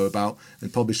I didn't know about,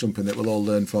 and probably something that we'll all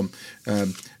learn from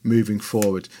moving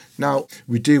forward. Now,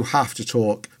 we do have to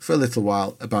talk for a little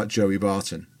while about Joey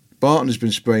Barton. Barton has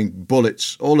been spraying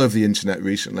bullets all over the internet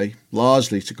recently,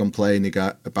 largely to complain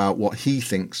about what he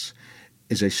thinks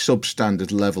is a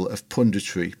substandard level of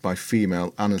punditry by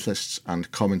female analysts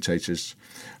and commentators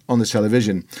on the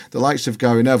television. The likes of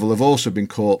Gary Neville have also been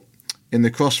caught in the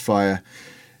crossfire.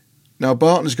 Now,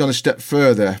 Barton has gone a step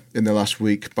further in the last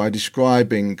week by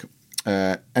describing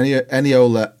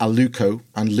Eniola Aluko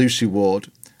and Lucy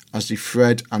Ward as the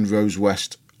Fred and Rose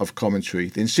West of commentary,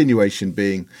 the insinuation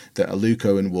being that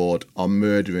Aluko and Ward are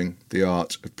murdering the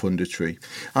art of punditry.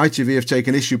 ITV have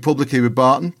taken issue publicly with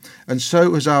Barton, and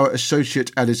so has our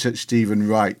associate editor Stephen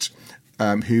Wright,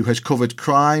 who has covered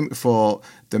crime for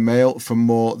the Mail for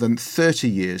more than 30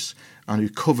 years and who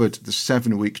covered the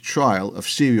 7-week trial of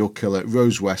serial killer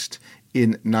Rose West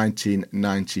in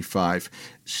 1995.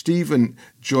 Stephen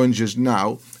joins us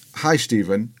now. Hi,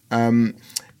 Stephen.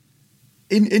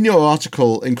 In your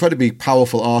article, incredibly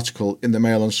powerful article in the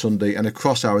Mail on Sunday and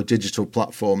across our digital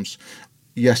platforms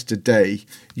yesterday,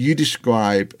 you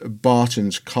describe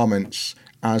Barton's comments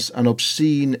as an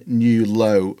obscene new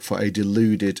low for a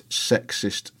deluded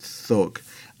sexist thug.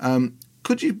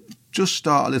 Could you just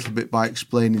start a little bit by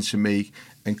explaining to me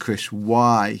and Chris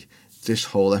why this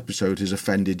whole episode has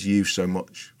offended you so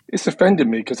much? It's offended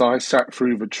me because I sat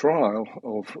through the trial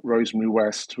of Rosemary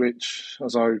West, which,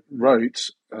 as I wrote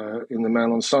in the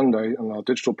Mail on Sunday and our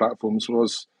digital platforms,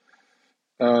 was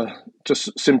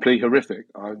just simply horrific.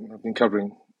 I've been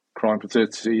covering crime for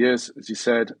 30 years, as you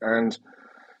said, and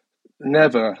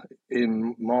never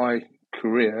in my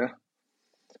career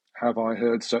have I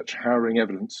heard such harrowing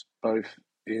evidence, both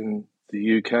in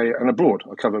the UK and abroad.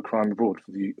 I cover crime abroad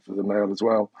for the Mail as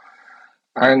well.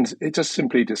 And it just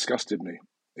simply disgusted me.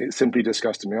 It simply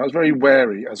disgusted me. I was very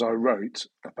wary as I wrote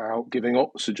about giving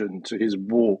oxygen to his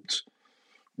warped,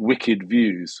 wicked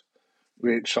views,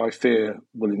 which I fear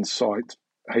will incite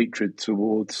hatred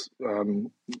towards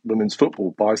women's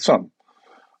football by some.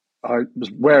 I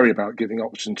was wary about giving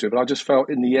oxygen to it, but I just felt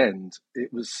in the end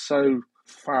it was so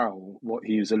foul what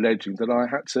he was alleging that I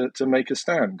had to make a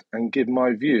stand and give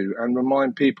my view and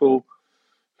remind people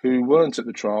who weren't at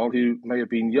the trial, who may have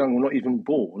been young or not even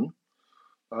born,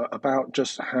 about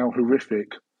just how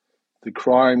horrific the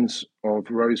crimes of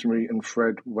Rosemary and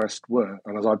Fred West were.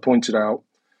 And as I pointed out,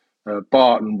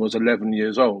 Barton was 11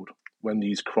 years old when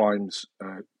these crimes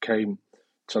came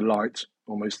to light,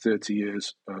 almost 30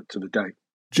 years to the day.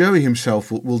 Joey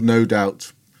himself will no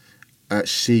doubt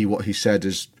see what he said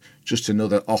as just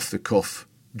another off-the-cuff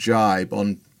jibe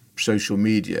on social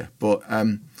media. But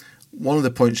one of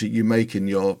the points that you make in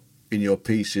your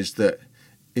piece is that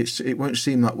it won't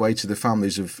seem that way to the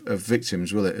families of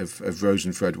victims, will it, of Rose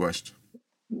and Fred West?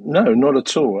 No, not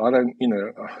at all. I don't.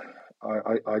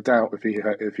 I doubt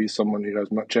if he's someone who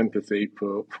has much empathy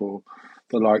for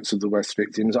the likes of the West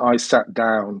victims. I sat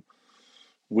down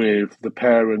with the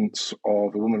parents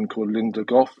of a woman called Linda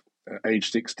Goff,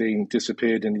 age 16,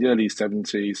 disappeared in the early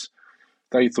 70s.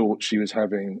 They thought she was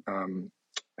having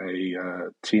a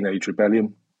teenage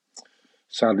rebellion.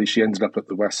 Sadly, she ended up at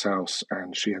the West House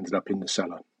and she ended up in the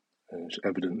cellar.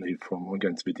 Evidently, I won't go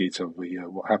into the detail of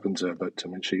what happened to her, but I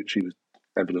mean, she was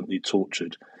evidently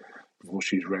tortured before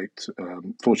she was raped.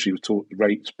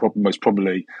 Most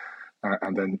probably,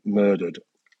 and then murdered.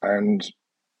 And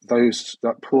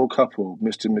that poor couple,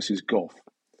 Mr. and Mrs. Goff,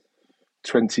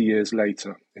 20 years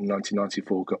later, in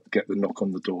 1994, get the knock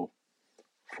on the door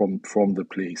from the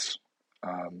police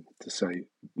to say,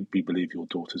 "We believe your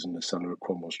daughter's in the cellar at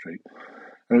Cromwell Street."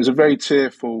 And it was a very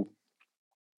tearful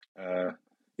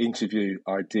interview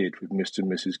I did with Mr.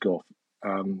 and Mrs. Goff,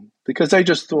 because they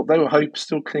just thought, they were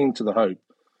still clinging to the hope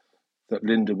that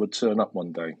Linda would turn up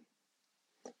one day.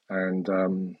 And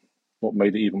what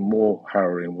made it even more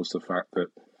harrowing was the fact that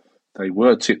they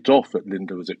were tipped off that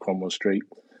Linda was at Cromwell Street,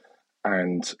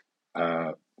 and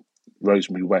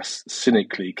Rosemary West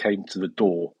cynically came to the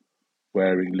door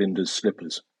wearing Linda's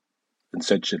slippers and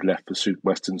said she'd left for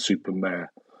Western Supermare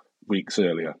weeks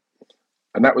earlier.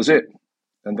 And that was it.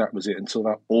 And that was it until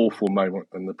that awful moment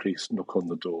when the police knock on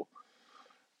the door.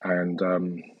 And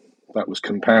that was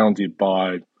compounded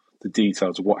by the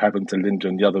details of what happened to Linda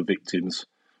and the other victims,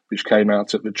 which came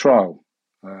out at the trial.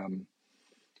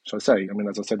 So I say, I mean,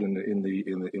 as I said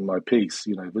in my piece,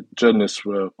 the journalists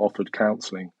were offered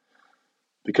counselling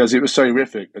because it was so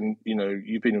horrific. And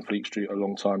you've been in Fleet Street a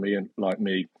long time, Ian, like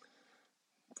me.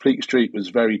 Fleet Street was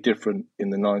very different in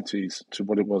the 90s to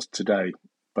what it was today.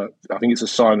 But I think it's a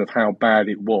sign of how bad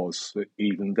it was that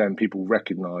even then people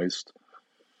recognised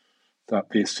that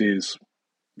this is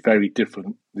very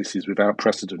different. This is without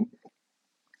precedent.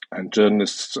 And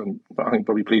journalists, and I think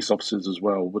probably police officers as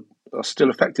well, are still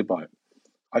affected by it.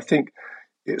 I think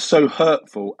it's so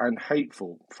hurtful and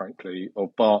hateful, frankly,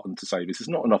 of Barton to say this is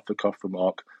not an off-the-cuff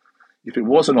remark. If it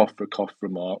was an off-the-cuff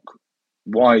remark,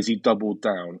 why has he doubled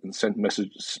down and sent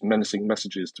menacing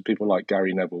messages to people like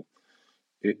Gary Neville?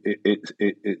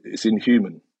 It's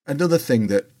inhuman. Another thing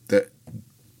that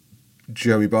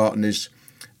Joey Barton is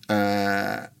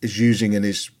using in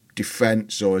his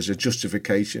defence or as a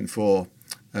justification for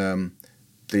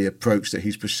the approach that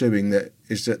he's pursuing, that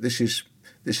this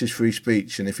is free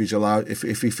speech, and if he's allowed, if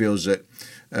he feels that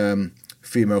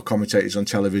female commentators on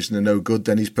television are no good,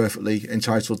 then he's perfectly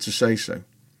entitled to say so.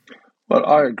 Well,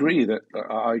 I agree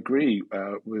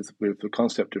with the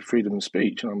concept of freedom of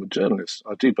speech, and I'm a journalist.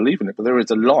 I do believe in it, but there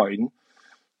is a line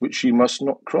which you must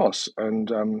not cross,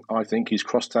 and I think he's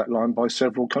crossed that line by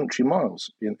several country miles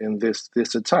in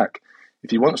this attack.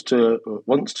 If he wants to,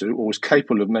 or is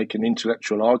capable of making an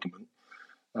intellectual argument,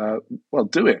 well,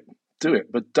 do it,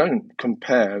 but don't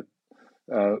compare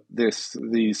these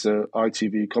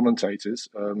ITV commentators.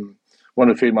 One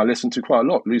of whom I listen to quite a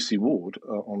lot, Lucy Ward,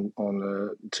 on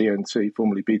TNT,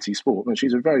 formerly BT Sport, and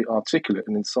she's a very articulate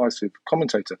and incisive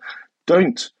commentator.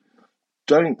 Don't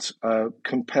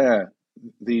compare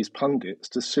these pundits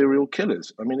to serial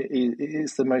killers. I mean, it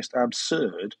is the most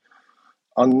absurd,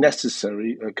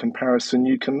 unnecessary comparison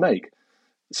you can make.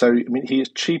 So, I mean, he has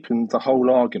cheapened the whole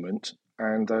argument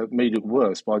and made it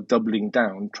worse by doubling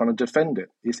down, trying to defend it.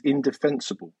 It's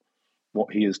indefensible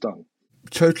what he has done.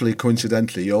 Totally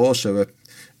coincidentally, you're also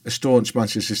a staunch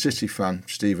Manchester City fan,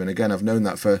 Stephen. Again, I've known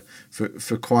that for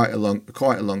quite a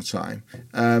long time.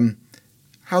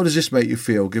 How does this make you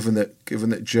feel, given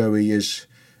that Joey is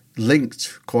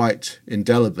linked quite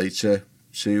indelibly to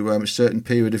a certain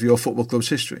period of your football club's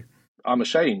history? I'm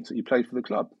ashamed that he played for the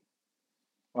club.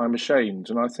 I'm ashamed,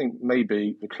 and I think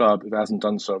maybe the club, if it hasn't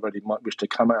done so already, might wish to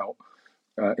come out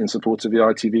in support of the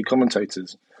ITV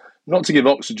commentators, not to give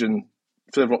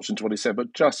further oxygen to what he said,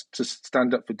 but just to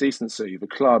stand up for decency. The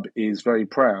club is very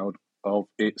proud of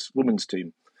its women's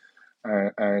team,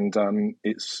 and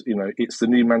it's the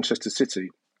new Manchester City.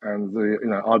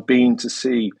 And I've been to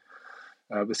see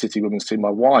the City women's team. My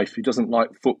wife, who doesn't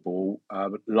like football,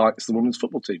 but likes the women's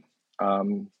football team.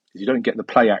 You don't get the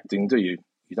play acting, do you?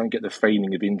 You don't get the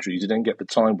feigning of injuries. You don't get the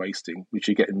time wasting, which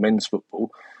you get in men's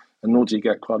football, and nor do you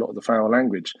get quite a lot of the foul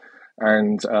language.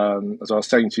 And as I was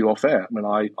saying to you off air, I mean,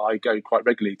 I go quite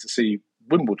regularly to see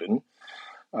Wimbledon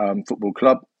Football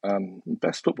Club.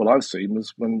 Best football I've seen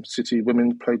was when City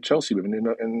women played Chelsea women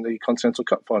in the Continental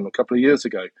Cup final a couple of years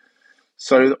ago.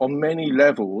 So on many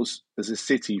levels, as a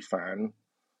City fan,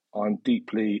 I'm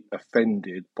deeply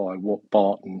offended by what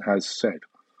Barton has said,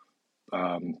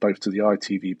 both to the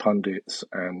ITV pundits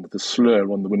and the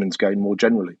slur on the women's game more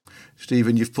generally.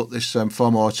 Stephen, you've put this far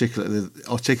more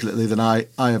articulately than I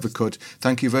ever could.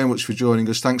 Thank you very much for joining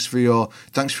us. Thanks for your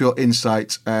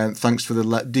insight, and thanks for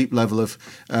the deep level of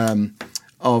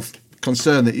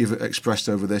concern that you've expressed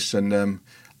over this. And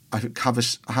I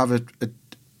have a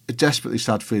desperately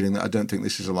sad feeling that I don't think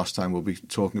this is the last time we'll be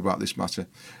talking about this matter.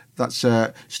 That's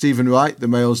Stephen Wright, the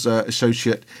Mail's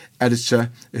associate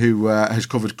editor, who has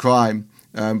covered crime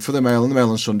for the Mail and the Mail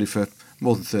on Sunday for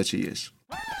more than 30 years.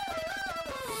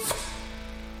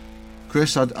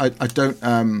 Chris, I don't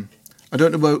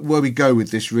know where we go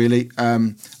with this really.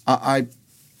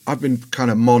 I've been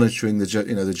kind of monitoring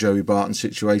the Joey Barton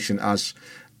situation, as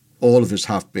all of us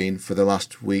have been for the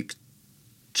last week,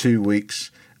 2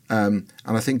 weeks, and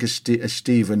I think as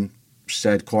Stephen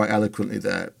said quite eloquently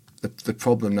there, the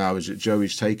problem now is that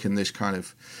Joey's taken this kind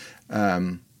of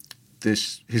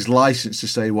his license to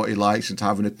say what he likes and to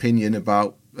have an opinion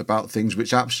about things,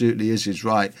 which absolutely is his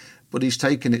right, but he's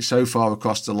taken it so far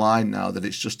across the line now that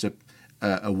it's just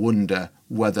a wonder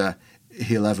whether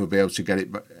he'll ever be able to get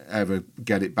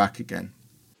it back again.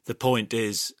 The point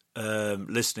is,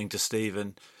 listening to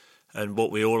Stephen, and what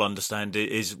we all understand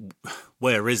is,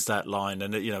 where is that line?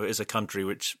 And it is a country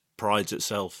which prides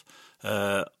itself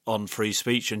on free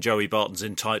speech, and Joey Barton's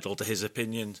entitled to his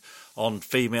opinion on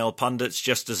female pundits,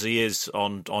 just as he is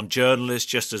on journalists,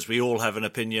 just as we all have an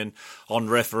opinion on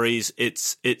referees.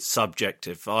 It's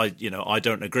subjective. I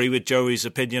don't agree with Joey's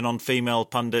opinion on female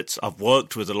pundits. I've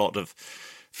worked with a lot of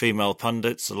female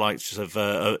pundits, the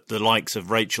likes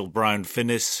of Rachel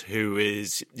Brown-Finnis, who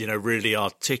is really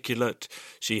articulate.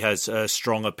 She has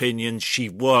strong opinions. She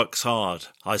works hard.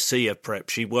 I see her prep.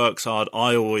 She works hard.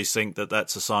 I always think that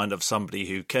that's a sign of somebody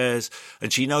who cares,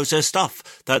 and she knows her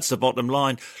stuff. That's the bottom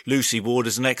line. Lucy Ward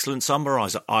is an excellent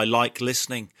summariser. I like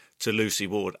listening to Lucy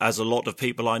Ward, as a lot of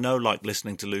people I know like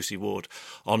listening to Lucy Ward.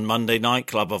 On Monday Night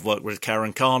Club, I've worked with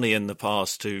Karen Carney in the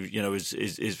past, who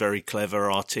is very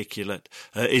clever, articulate.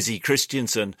 Izzy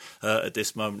Christiansen at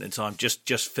this moment in time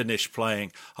just finished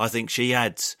playing. I think she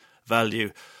adds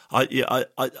value.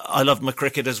 I love my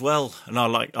cricket as well, and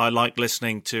I like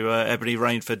listening to Ebony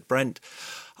Rainford Brent.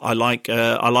 I like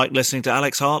listening to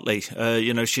Alex Hartley.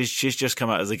 She's just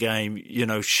come out of the game.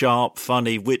 Sharp,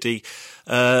 funny, witty,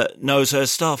 knows her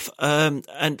stuff. And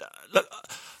look,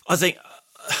 I think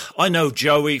I know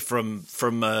Joey from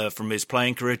his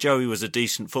playing career. Joey was a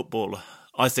decent footballer.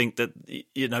 I think that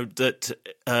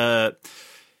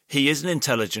he is an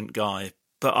intelligent guy.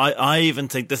 But I even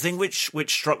think the thing which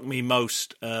struck me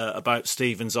most about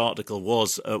Stephen's article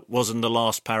was in the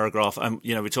last paragraph. And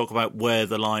we talk about where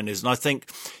the line is, and I think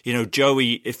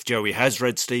Joey, if Joey has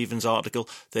read Stephen's article,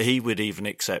 that he would even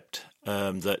accept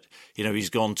that he's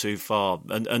gone too far.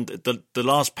 And the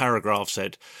last paragraph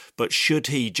said, but should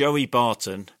he, Joey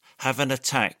Barton, have an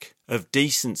attack of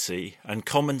decency and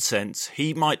common sense,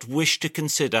 he might wish to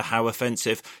consider how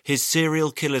offensive his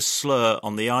serial killer's slur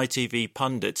on the ITV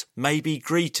pundits may be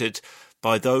greeted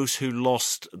by those who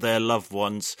lost their loved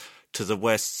ones to the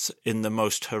Wests in the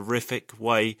most horrific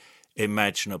way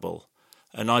imaginable.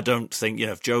 And I don't think,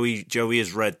 if Joey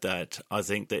has read that, I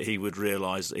think that he would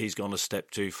realise that he's gone a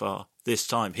step too far this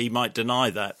time. He might deny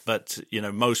that, but,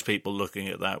 most people looking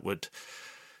at that would,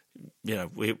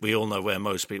 we all know where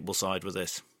most people side with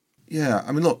this. Yeah,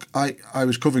 I mean, look, I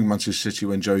was covering Manchester City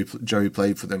when Joey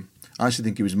played for them. I actually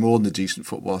think he was more than a decent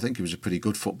footballer. I think he was a pretty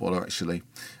good footballer, actually.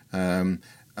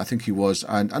 I think he was.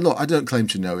 And look, I don't claim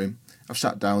to know him. I've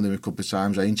sat down with him a couple of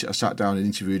times. I sat down and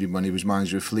interviewed him when he was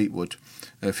manager of Fleetwood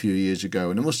a few years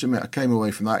ago. And I must admit, I came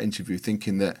away from that interview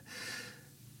thinking that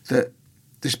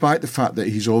despite the fact that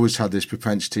he's always had this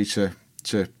propensity to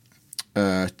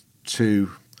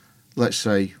let's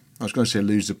say, I was going to say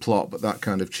lose the plot, but that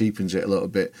kind of cheapens it a little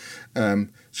bit.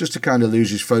 Just to kind of lose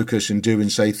his focus and do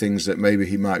and say things that maybe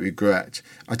he might regret.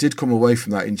 I did come away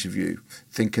from that interview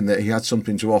thinking that he had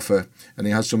something to offer, and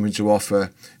he had something to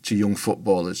offer to young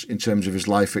footballers in terms of his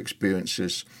life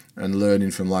experiences and learning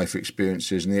from life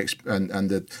experiences and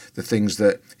the things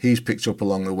that he's picked up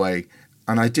along the way.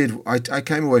 And I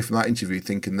came away from that interview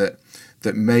thinking that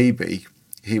maybe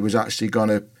he was actually going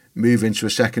to move into a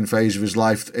second phase of his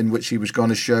life in which he was going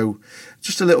to show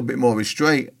just a little bit more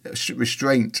restraint,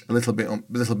 a little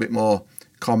bit more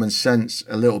common sense,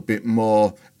 a little bit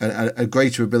more, a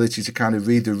greater ability to kind of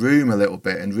read the room a little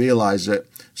bit and realise that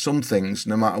some things,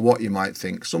 no matter what you might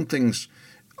think, some things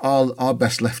are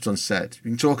best left unsaid. You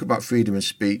can talk about freedom of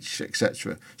speech,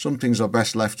 etc. Some things are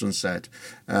best left unsaid.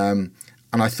 And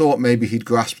I thought maybe he'd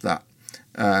grasp that.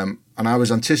 And I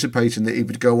was anticipating that he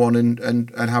would go on and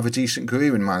have a decent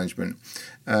career in management.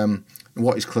 And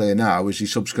what is clear now is he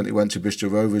subsequently went to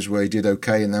Bristol Rovers, where he did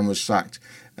okay and then was sacked.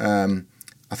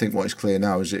 I think what is clear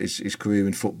now is that his career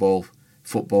in football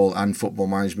and football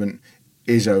management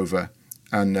is over.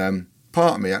 And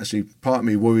part of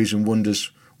me worries and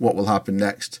wonders what will happen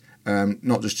next,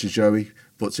 not just to Joey,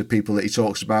 but to people that he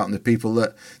talks about and the people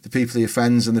he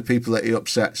offends and the people that he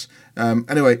upsets.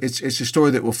 Anyway, it's a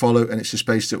story that we'll follow, and it's a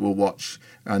space that we'll watch.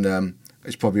 And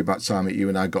it's probably about time that you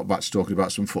and I got back to talking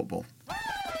about some football.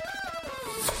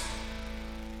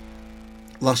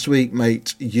 Last week,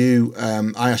 mate,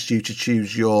 I asked you to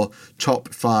choose your top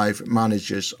 5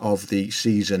 managers of the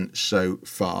season so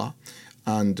far.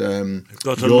 And I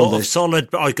got a lot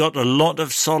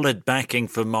of solid backing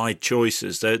for my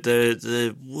choices.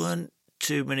 There weren't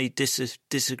too many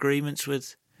disagreements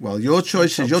with. Well, your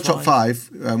choices, your top 5,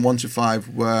 1 to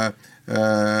 5 were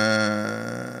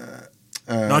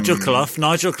Nigel Clough at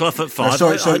 5.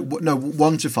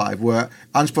 1 to 5 were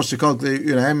Ange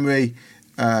Postecoglou, Emery,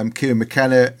 Kieran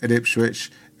McKenna at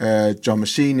Ipswich, John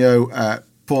Mousinho at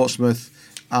Portsmouth,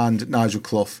 and Nigel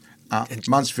Clough at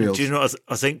Mansfield. Do you know?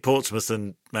 I think Portsmouth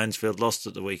and Mansfield lost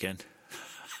at the weekend.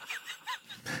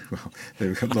 Well,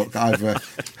 look,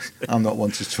 I'm not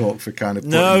one to talk for kind of.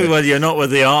 Well, you're not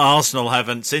with the Arsenal.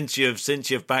 Haven't since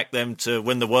you've backed them to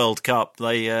win the World Cup.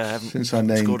 They haven't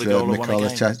scored a goal or won a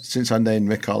game. Since I named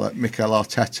Mikel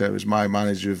Arteta as my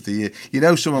manager of the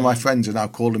year. Some of my friends are now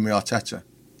calling me Arteta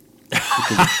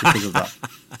because of that.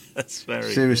 That's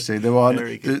very seriously.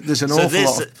 Good. There's an awful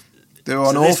lot. There are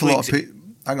an awful lot of people.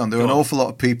 Hang on, there are an awful lot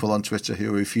of people on Twitter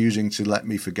who are refusing to let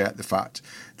me forget the fact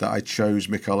that I chose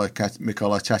Mikel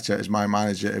Arteta as my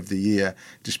manager of the year,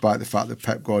 despite the fact that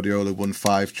Pep Guardiola won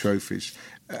 5 trophies.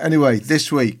 Anyway,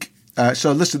 this week,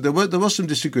 so listen, there was some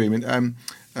disagreement.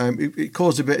 It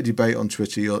caused a bit of debate on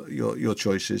Twitter, your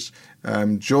choices.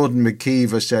 Jordan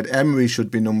McKeever said Emery should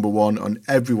be number 1 on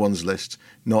everyone's list,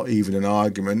 not even an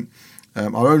argument.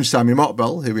 Our own Sammy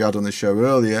Motbell, who we had on the show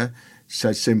earlier,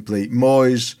 said simply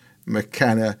Moyes,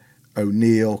 McKenna,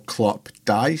 O'Neill, Klopp,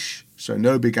 Dyche. So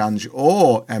no Big Ange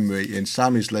or Emery in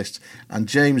Sammy's list. And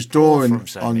James Doran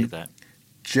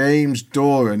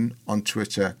on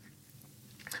Twitter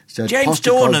said James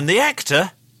Doran, the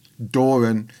actor.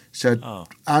 Doran said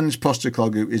Ange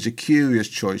Postecoglou is a curious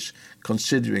choice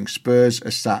considering Spurs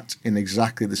are sat in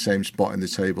exactly the same spot in the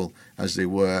table as they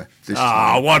were this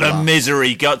time. What a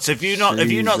misery, Guts. Have you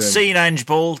not seen Ange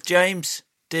Ball, James?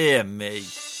 Dear me.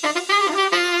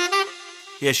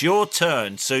 Yes, your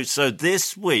turn. So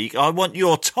this week, I want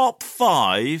your top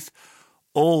 5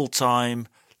 all-time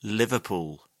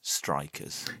Liverpool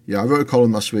strikers. Yeah, I wrote a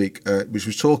column last week which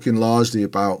was talking largely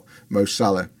about Mo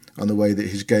Salah and the way that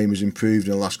his game has improved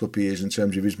in the last couple of years in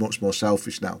terms of he's much more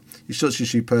selfish now. He's such a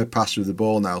superb passer of the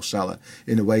ball now, Salah,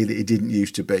 in a way that he didn't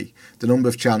used to be. The number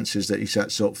of chances that he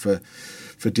sets up for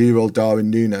dear old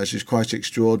Darwin Núñez is quite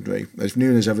extraordinary. If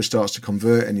Núñez ever starts to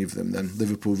convert any of them, then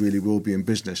Liverpool really will be in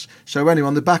business. So anyway,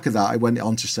 on the back of that, I went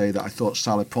on to say that I thought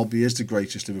Salah probably is the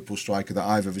greatest Liverpool striker that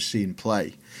I've ever seen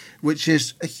play, which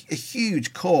is a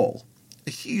huge call. A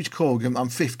huge call, given I'm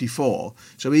 54.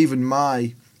 So even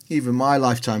my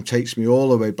lifetime takes me all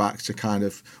the way back to John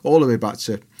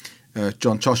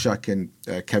Toshak and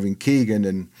Kevin Keegan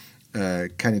and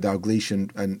Kenny Dalglish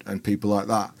and people like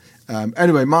that.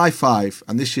 Anyway, my 5,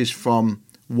 and this is from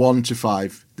 1 to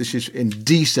 5. This is in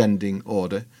descending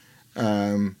order.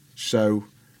 So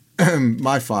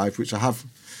my 5, which I have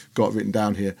got written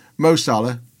down here: Mo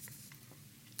Salah,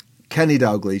 Kenny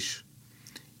Dalglish,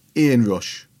 Ian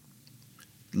Rush,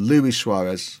 Luis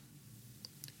Suarez,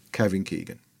 Kevin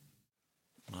Keegan.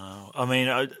 I mean,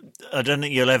 I don't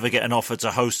think you'll ever get an offer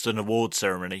to host an award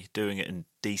ceremony doing it in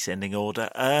descending order.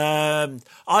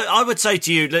 I would say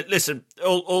to you, listen,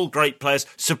 all great players.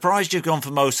 Surprised you've gone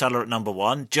for Mo Salah at number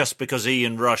 1, just because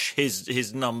Ian Rush,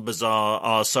 his numbers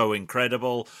are so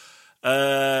incredible.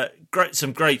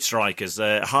 Some great strikers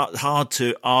there. Hard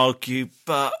to argue,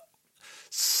 but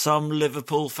some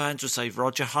Liverpool fans would say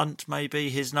Roger Hunt, maybe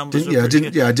his numbers. I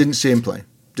didn't see him play.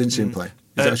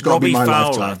 It's got to be my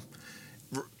lifetime.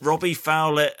 Robbie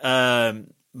Fowler,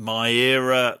 my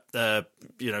era,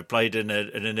 played in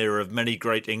an era of many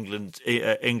great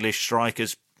English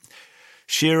strikers.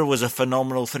 Shearer was a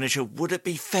phenomenal finisher. Would it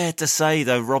be fair to say,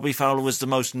 though, Robbie Fowler was the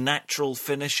most natural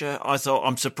finisher?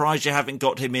 I'm surprised you haven't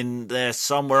got him in there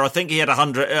somewhere. I think he had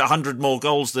 100 more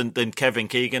goals than Kevin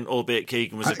Keegan, albeit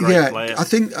Keegan was a great player. I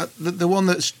think the one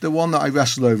that I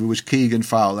wrestled over was Keegan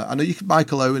Fowler. I know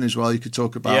Michael Owen as well. You could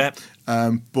talk about,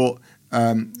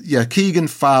 Keegan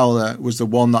Fowler was the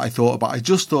one that I thought about. I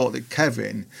just thought that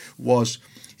Kevin was.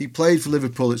 He played for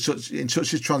Liverpool in such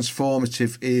a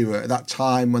transformative era at that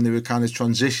time when they were kind of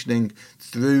transitioning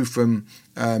through from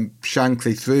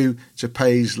Shankly through to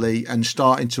Paisley and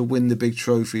starting to win the big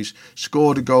trophies.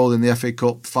 Scored a goal in the FA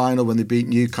Cup final when they beat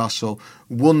Newcastle.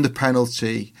 Won the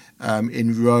penalty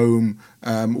in Rome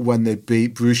when they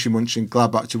beat Borussia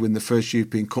Mönchengladbach to win the first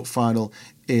European Cup final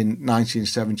in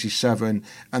 1977,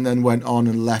 and then went on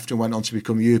to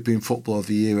become European Footballer of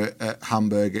the Year at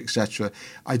Hamburg, etc.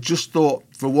 I just thought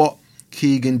for what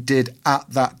Keegan did at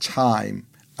that time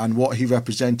and what he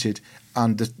represented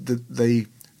and the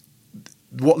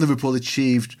what Liverpool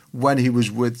achieved when he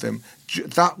was with them,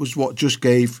 that was what just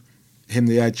gave him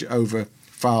the edge over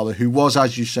Fowler, who was,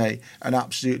 as you say, an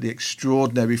absolutely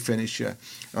extraordinary finisher.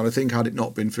 And I think had it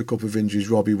not been for a couple of injuries,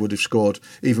 Robbie would have scored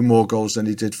even more goals than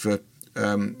he did for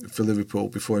Liverpool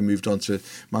before he moved on to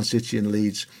Man City and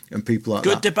Leeds and people like that.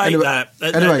 Good debate.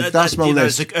 Anyway, that's my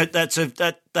list. That's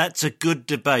a good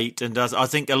debate, and I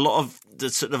think a lot of the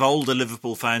sort of older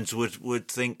Liverpool fans would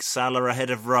think Salah ahead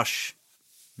of Rush.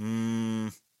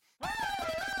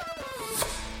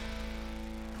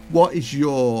 What is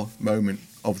your moment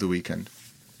of the weekend?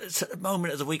 It's a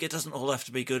moment of the week. It doesn't all have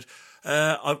to be good.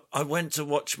 I went to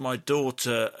watch my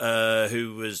daughter,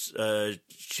 who was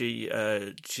she's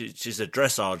a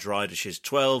dressage rider. She's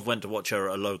 12. Went to watch her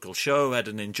at a local show. Had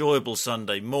an enjoyable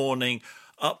Sunday morning.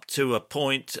 Up to a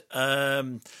point.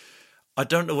 I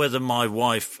don't know whether my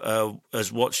wife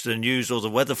has watched the news or the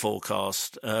weather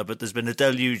forecast, but there's been a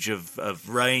deluge of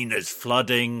rain, there's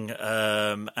flooding,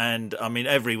 and I mean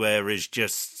everywhere is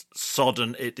just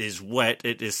sodden, it is wet,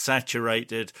 it is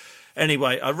saturated.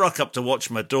 Anyway, I rock up to watch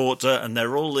my daughter, and there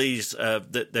are all these,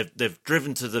 they've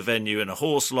driven to the venue in a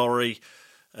horse lorry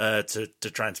to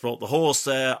transport the horse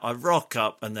there. I rock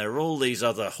up, and there are all these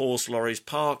other horse lorries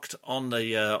parked on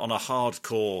a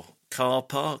hardcore car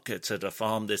park. It's at a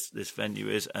farm, this venue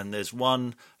is, and there's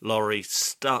one lorry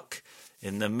stuck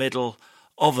in the middle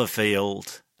of a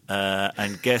field,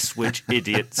 and guess which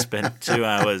idiot spent 2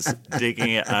 hours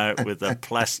digging it out with a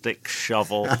plastic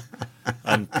shovel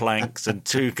and planks, and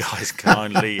two guys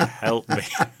kindly helped me.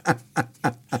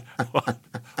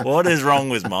 What is wrong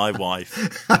with my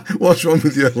wife? What's wrong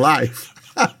with your life?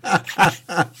 So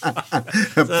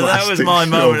that was my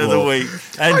moment of the week,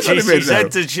 and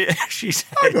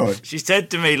she said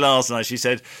to me last night, she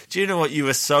said, "Do you know what? You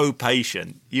were so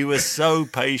patient. You were so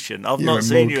patient. I've not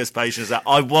seen you as patient as that.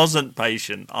 I wasn't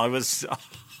patient. I was."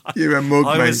 You're a mug,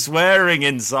 I mate. was swearing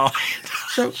inside.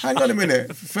 So hang on a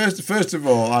minute. First of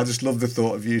all, I just love the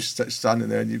thought of you standing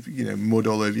there and you mud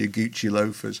all over your Gucci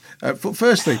loafers. But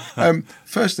firstly.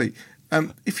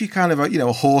 If you kind of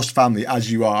a horse family as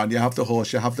you are, and you have the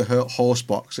horse, you have the horse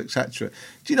box, etc.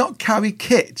 Do you not carry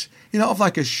kit? You not have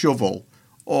like a shovel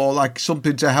or like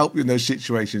something to help you in those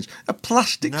situations? A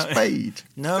plastic spade.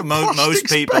 No, most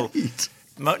people.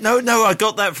 No, I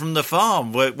got that from the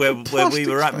farm where we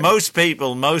were at. Spade.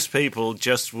 Most people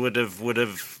just would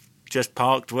have just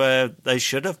parked where they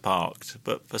should have parked,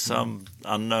 but for some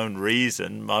unknown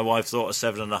reason, my wife thought a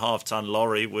 7.5-ton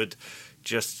lorry would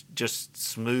just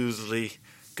smoothly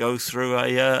go through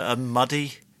a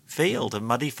muddy field, a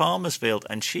muddy farmer's field,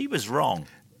 and she was wrong.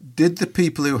 Did the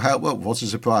people who helped? Well, what's a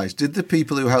surprise? Did the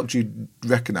people who helped you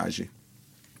recognise you?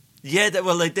 Yeah,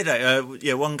 they did.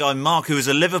 One guy, Mark, who was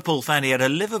a Liverpool fan, he had a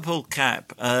Liverpool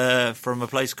cap from a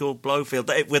place called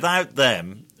Blowfield. Without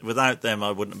them,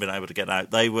 I wouldn't have been able to get out.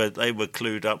 They were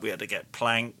clued up. We had to get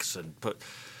planks and put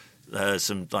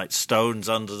some like stones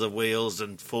under the wheels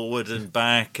and forward and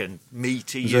back and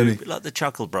meaty, like the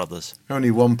Chuckle Brothers.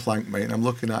 Only one plank, mate, and I'm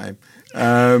looking at him.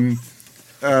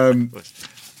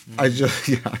 I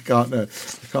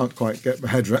can't quite get my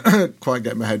head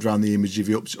around the image of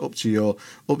you up to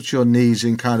your knees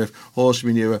in kind of horse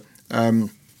manure. I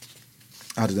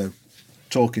don't know,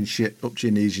 talking shit up to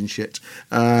your knees in shit.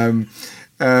 Anyway,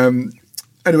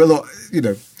 look,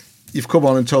 you've come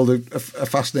on and told a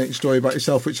fascinating story about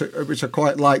yourself, which I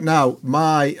quite like. Now,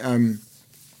 my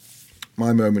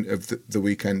moment of the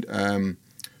weekend,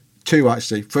 two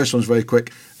actually. First one's very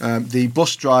quick. The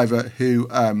bus driver who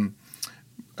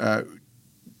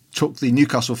took the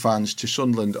Newcastle fans to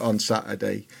Sunderland on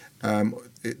Saturday.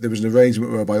 there was an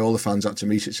arrangement whereby all the fans had to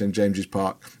meet at St James's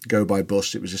Park, go by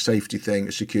bus. It was a safety thing,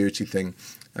 a security thing,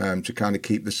 to kind of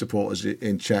keep the supporters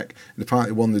in check. And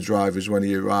apparently one of the drivers, when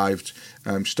he arrived,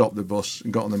 stopped the bus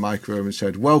and got on the microphone and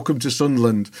said, "Welcome to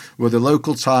Sunderland, where the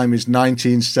local time is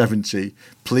 1970.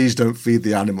 Please don't feed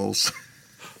the animals."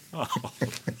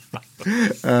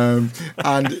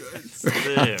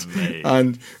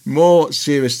 And more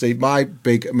seriously, my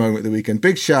big moment of the weekend,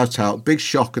 big shout out, big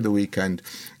shock of the weekend,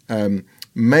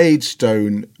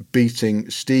 Maidstone beating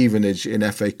Stevenage in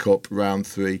FA Cup round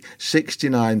 3,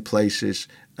 69 places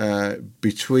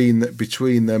between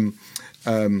them.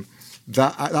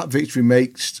 That victory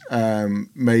makes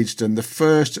Maidstone the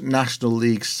first National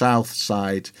League South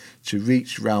side to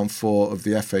reach round 4 of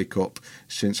the FA Cup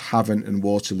since Havant and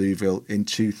Waterlooville in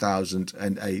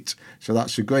 2008. So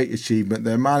that's a great achievement.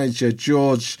 Their manager,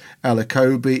 George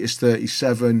Elacobi, is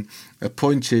 37,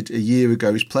 appointed a year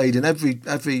ago. He's played in every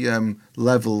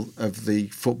level of the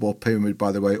football pyramid,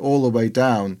 by the way, all the way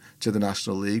down to the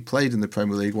National League, played in the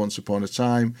Premier League once upon a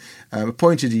time,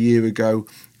 appointed a year ago,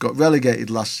 got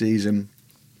relegated last season.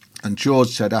 And George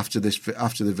said after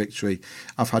the victory,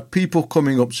 "I've had people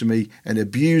coming up to me and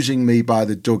abusing me by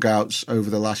the dugouts over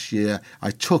the last year.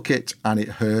 I took it and it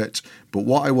hurt. But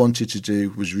what I wanted to do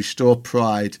was restore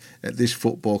pride at this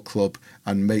football club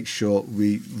and make sure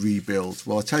we rebuild."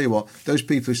 Well, I'll tell you what, those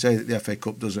people who say that the FA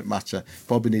Cup doesn't matter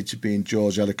probably need to be in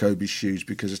George Elacobi's shoes,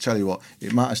 because I tell you what,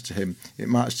 it matters to him, it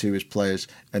matters to his players,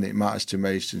 and it matters to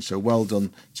Maidstone. So well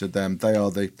done to them. They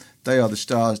are the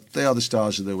stars. They are the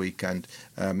stars of the weekend,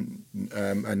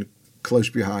 and close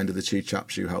behind are the two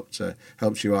chaps who helped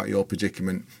you out of your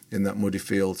predicament in that muddy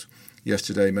field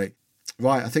yesterday, mate.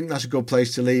 Right, I think that's a good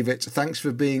place to leave it. Thanks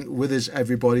for being with us,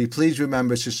 everybody. Please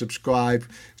remember to subscribe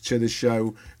to the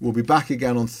show. We'll be back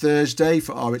again on Thursday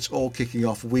for our It's All Kicking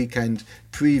Off weekend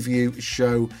preview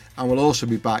show. And we'll also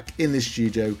be back in the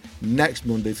studio next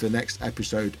Monday for the next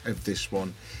episode of this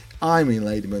one. I'm Ian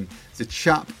Ladyman. The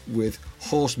chap with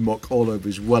horse muck all over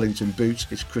his Wellington boots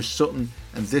is Chris Sutton.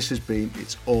 And this has been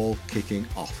It's All Kicking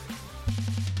Off.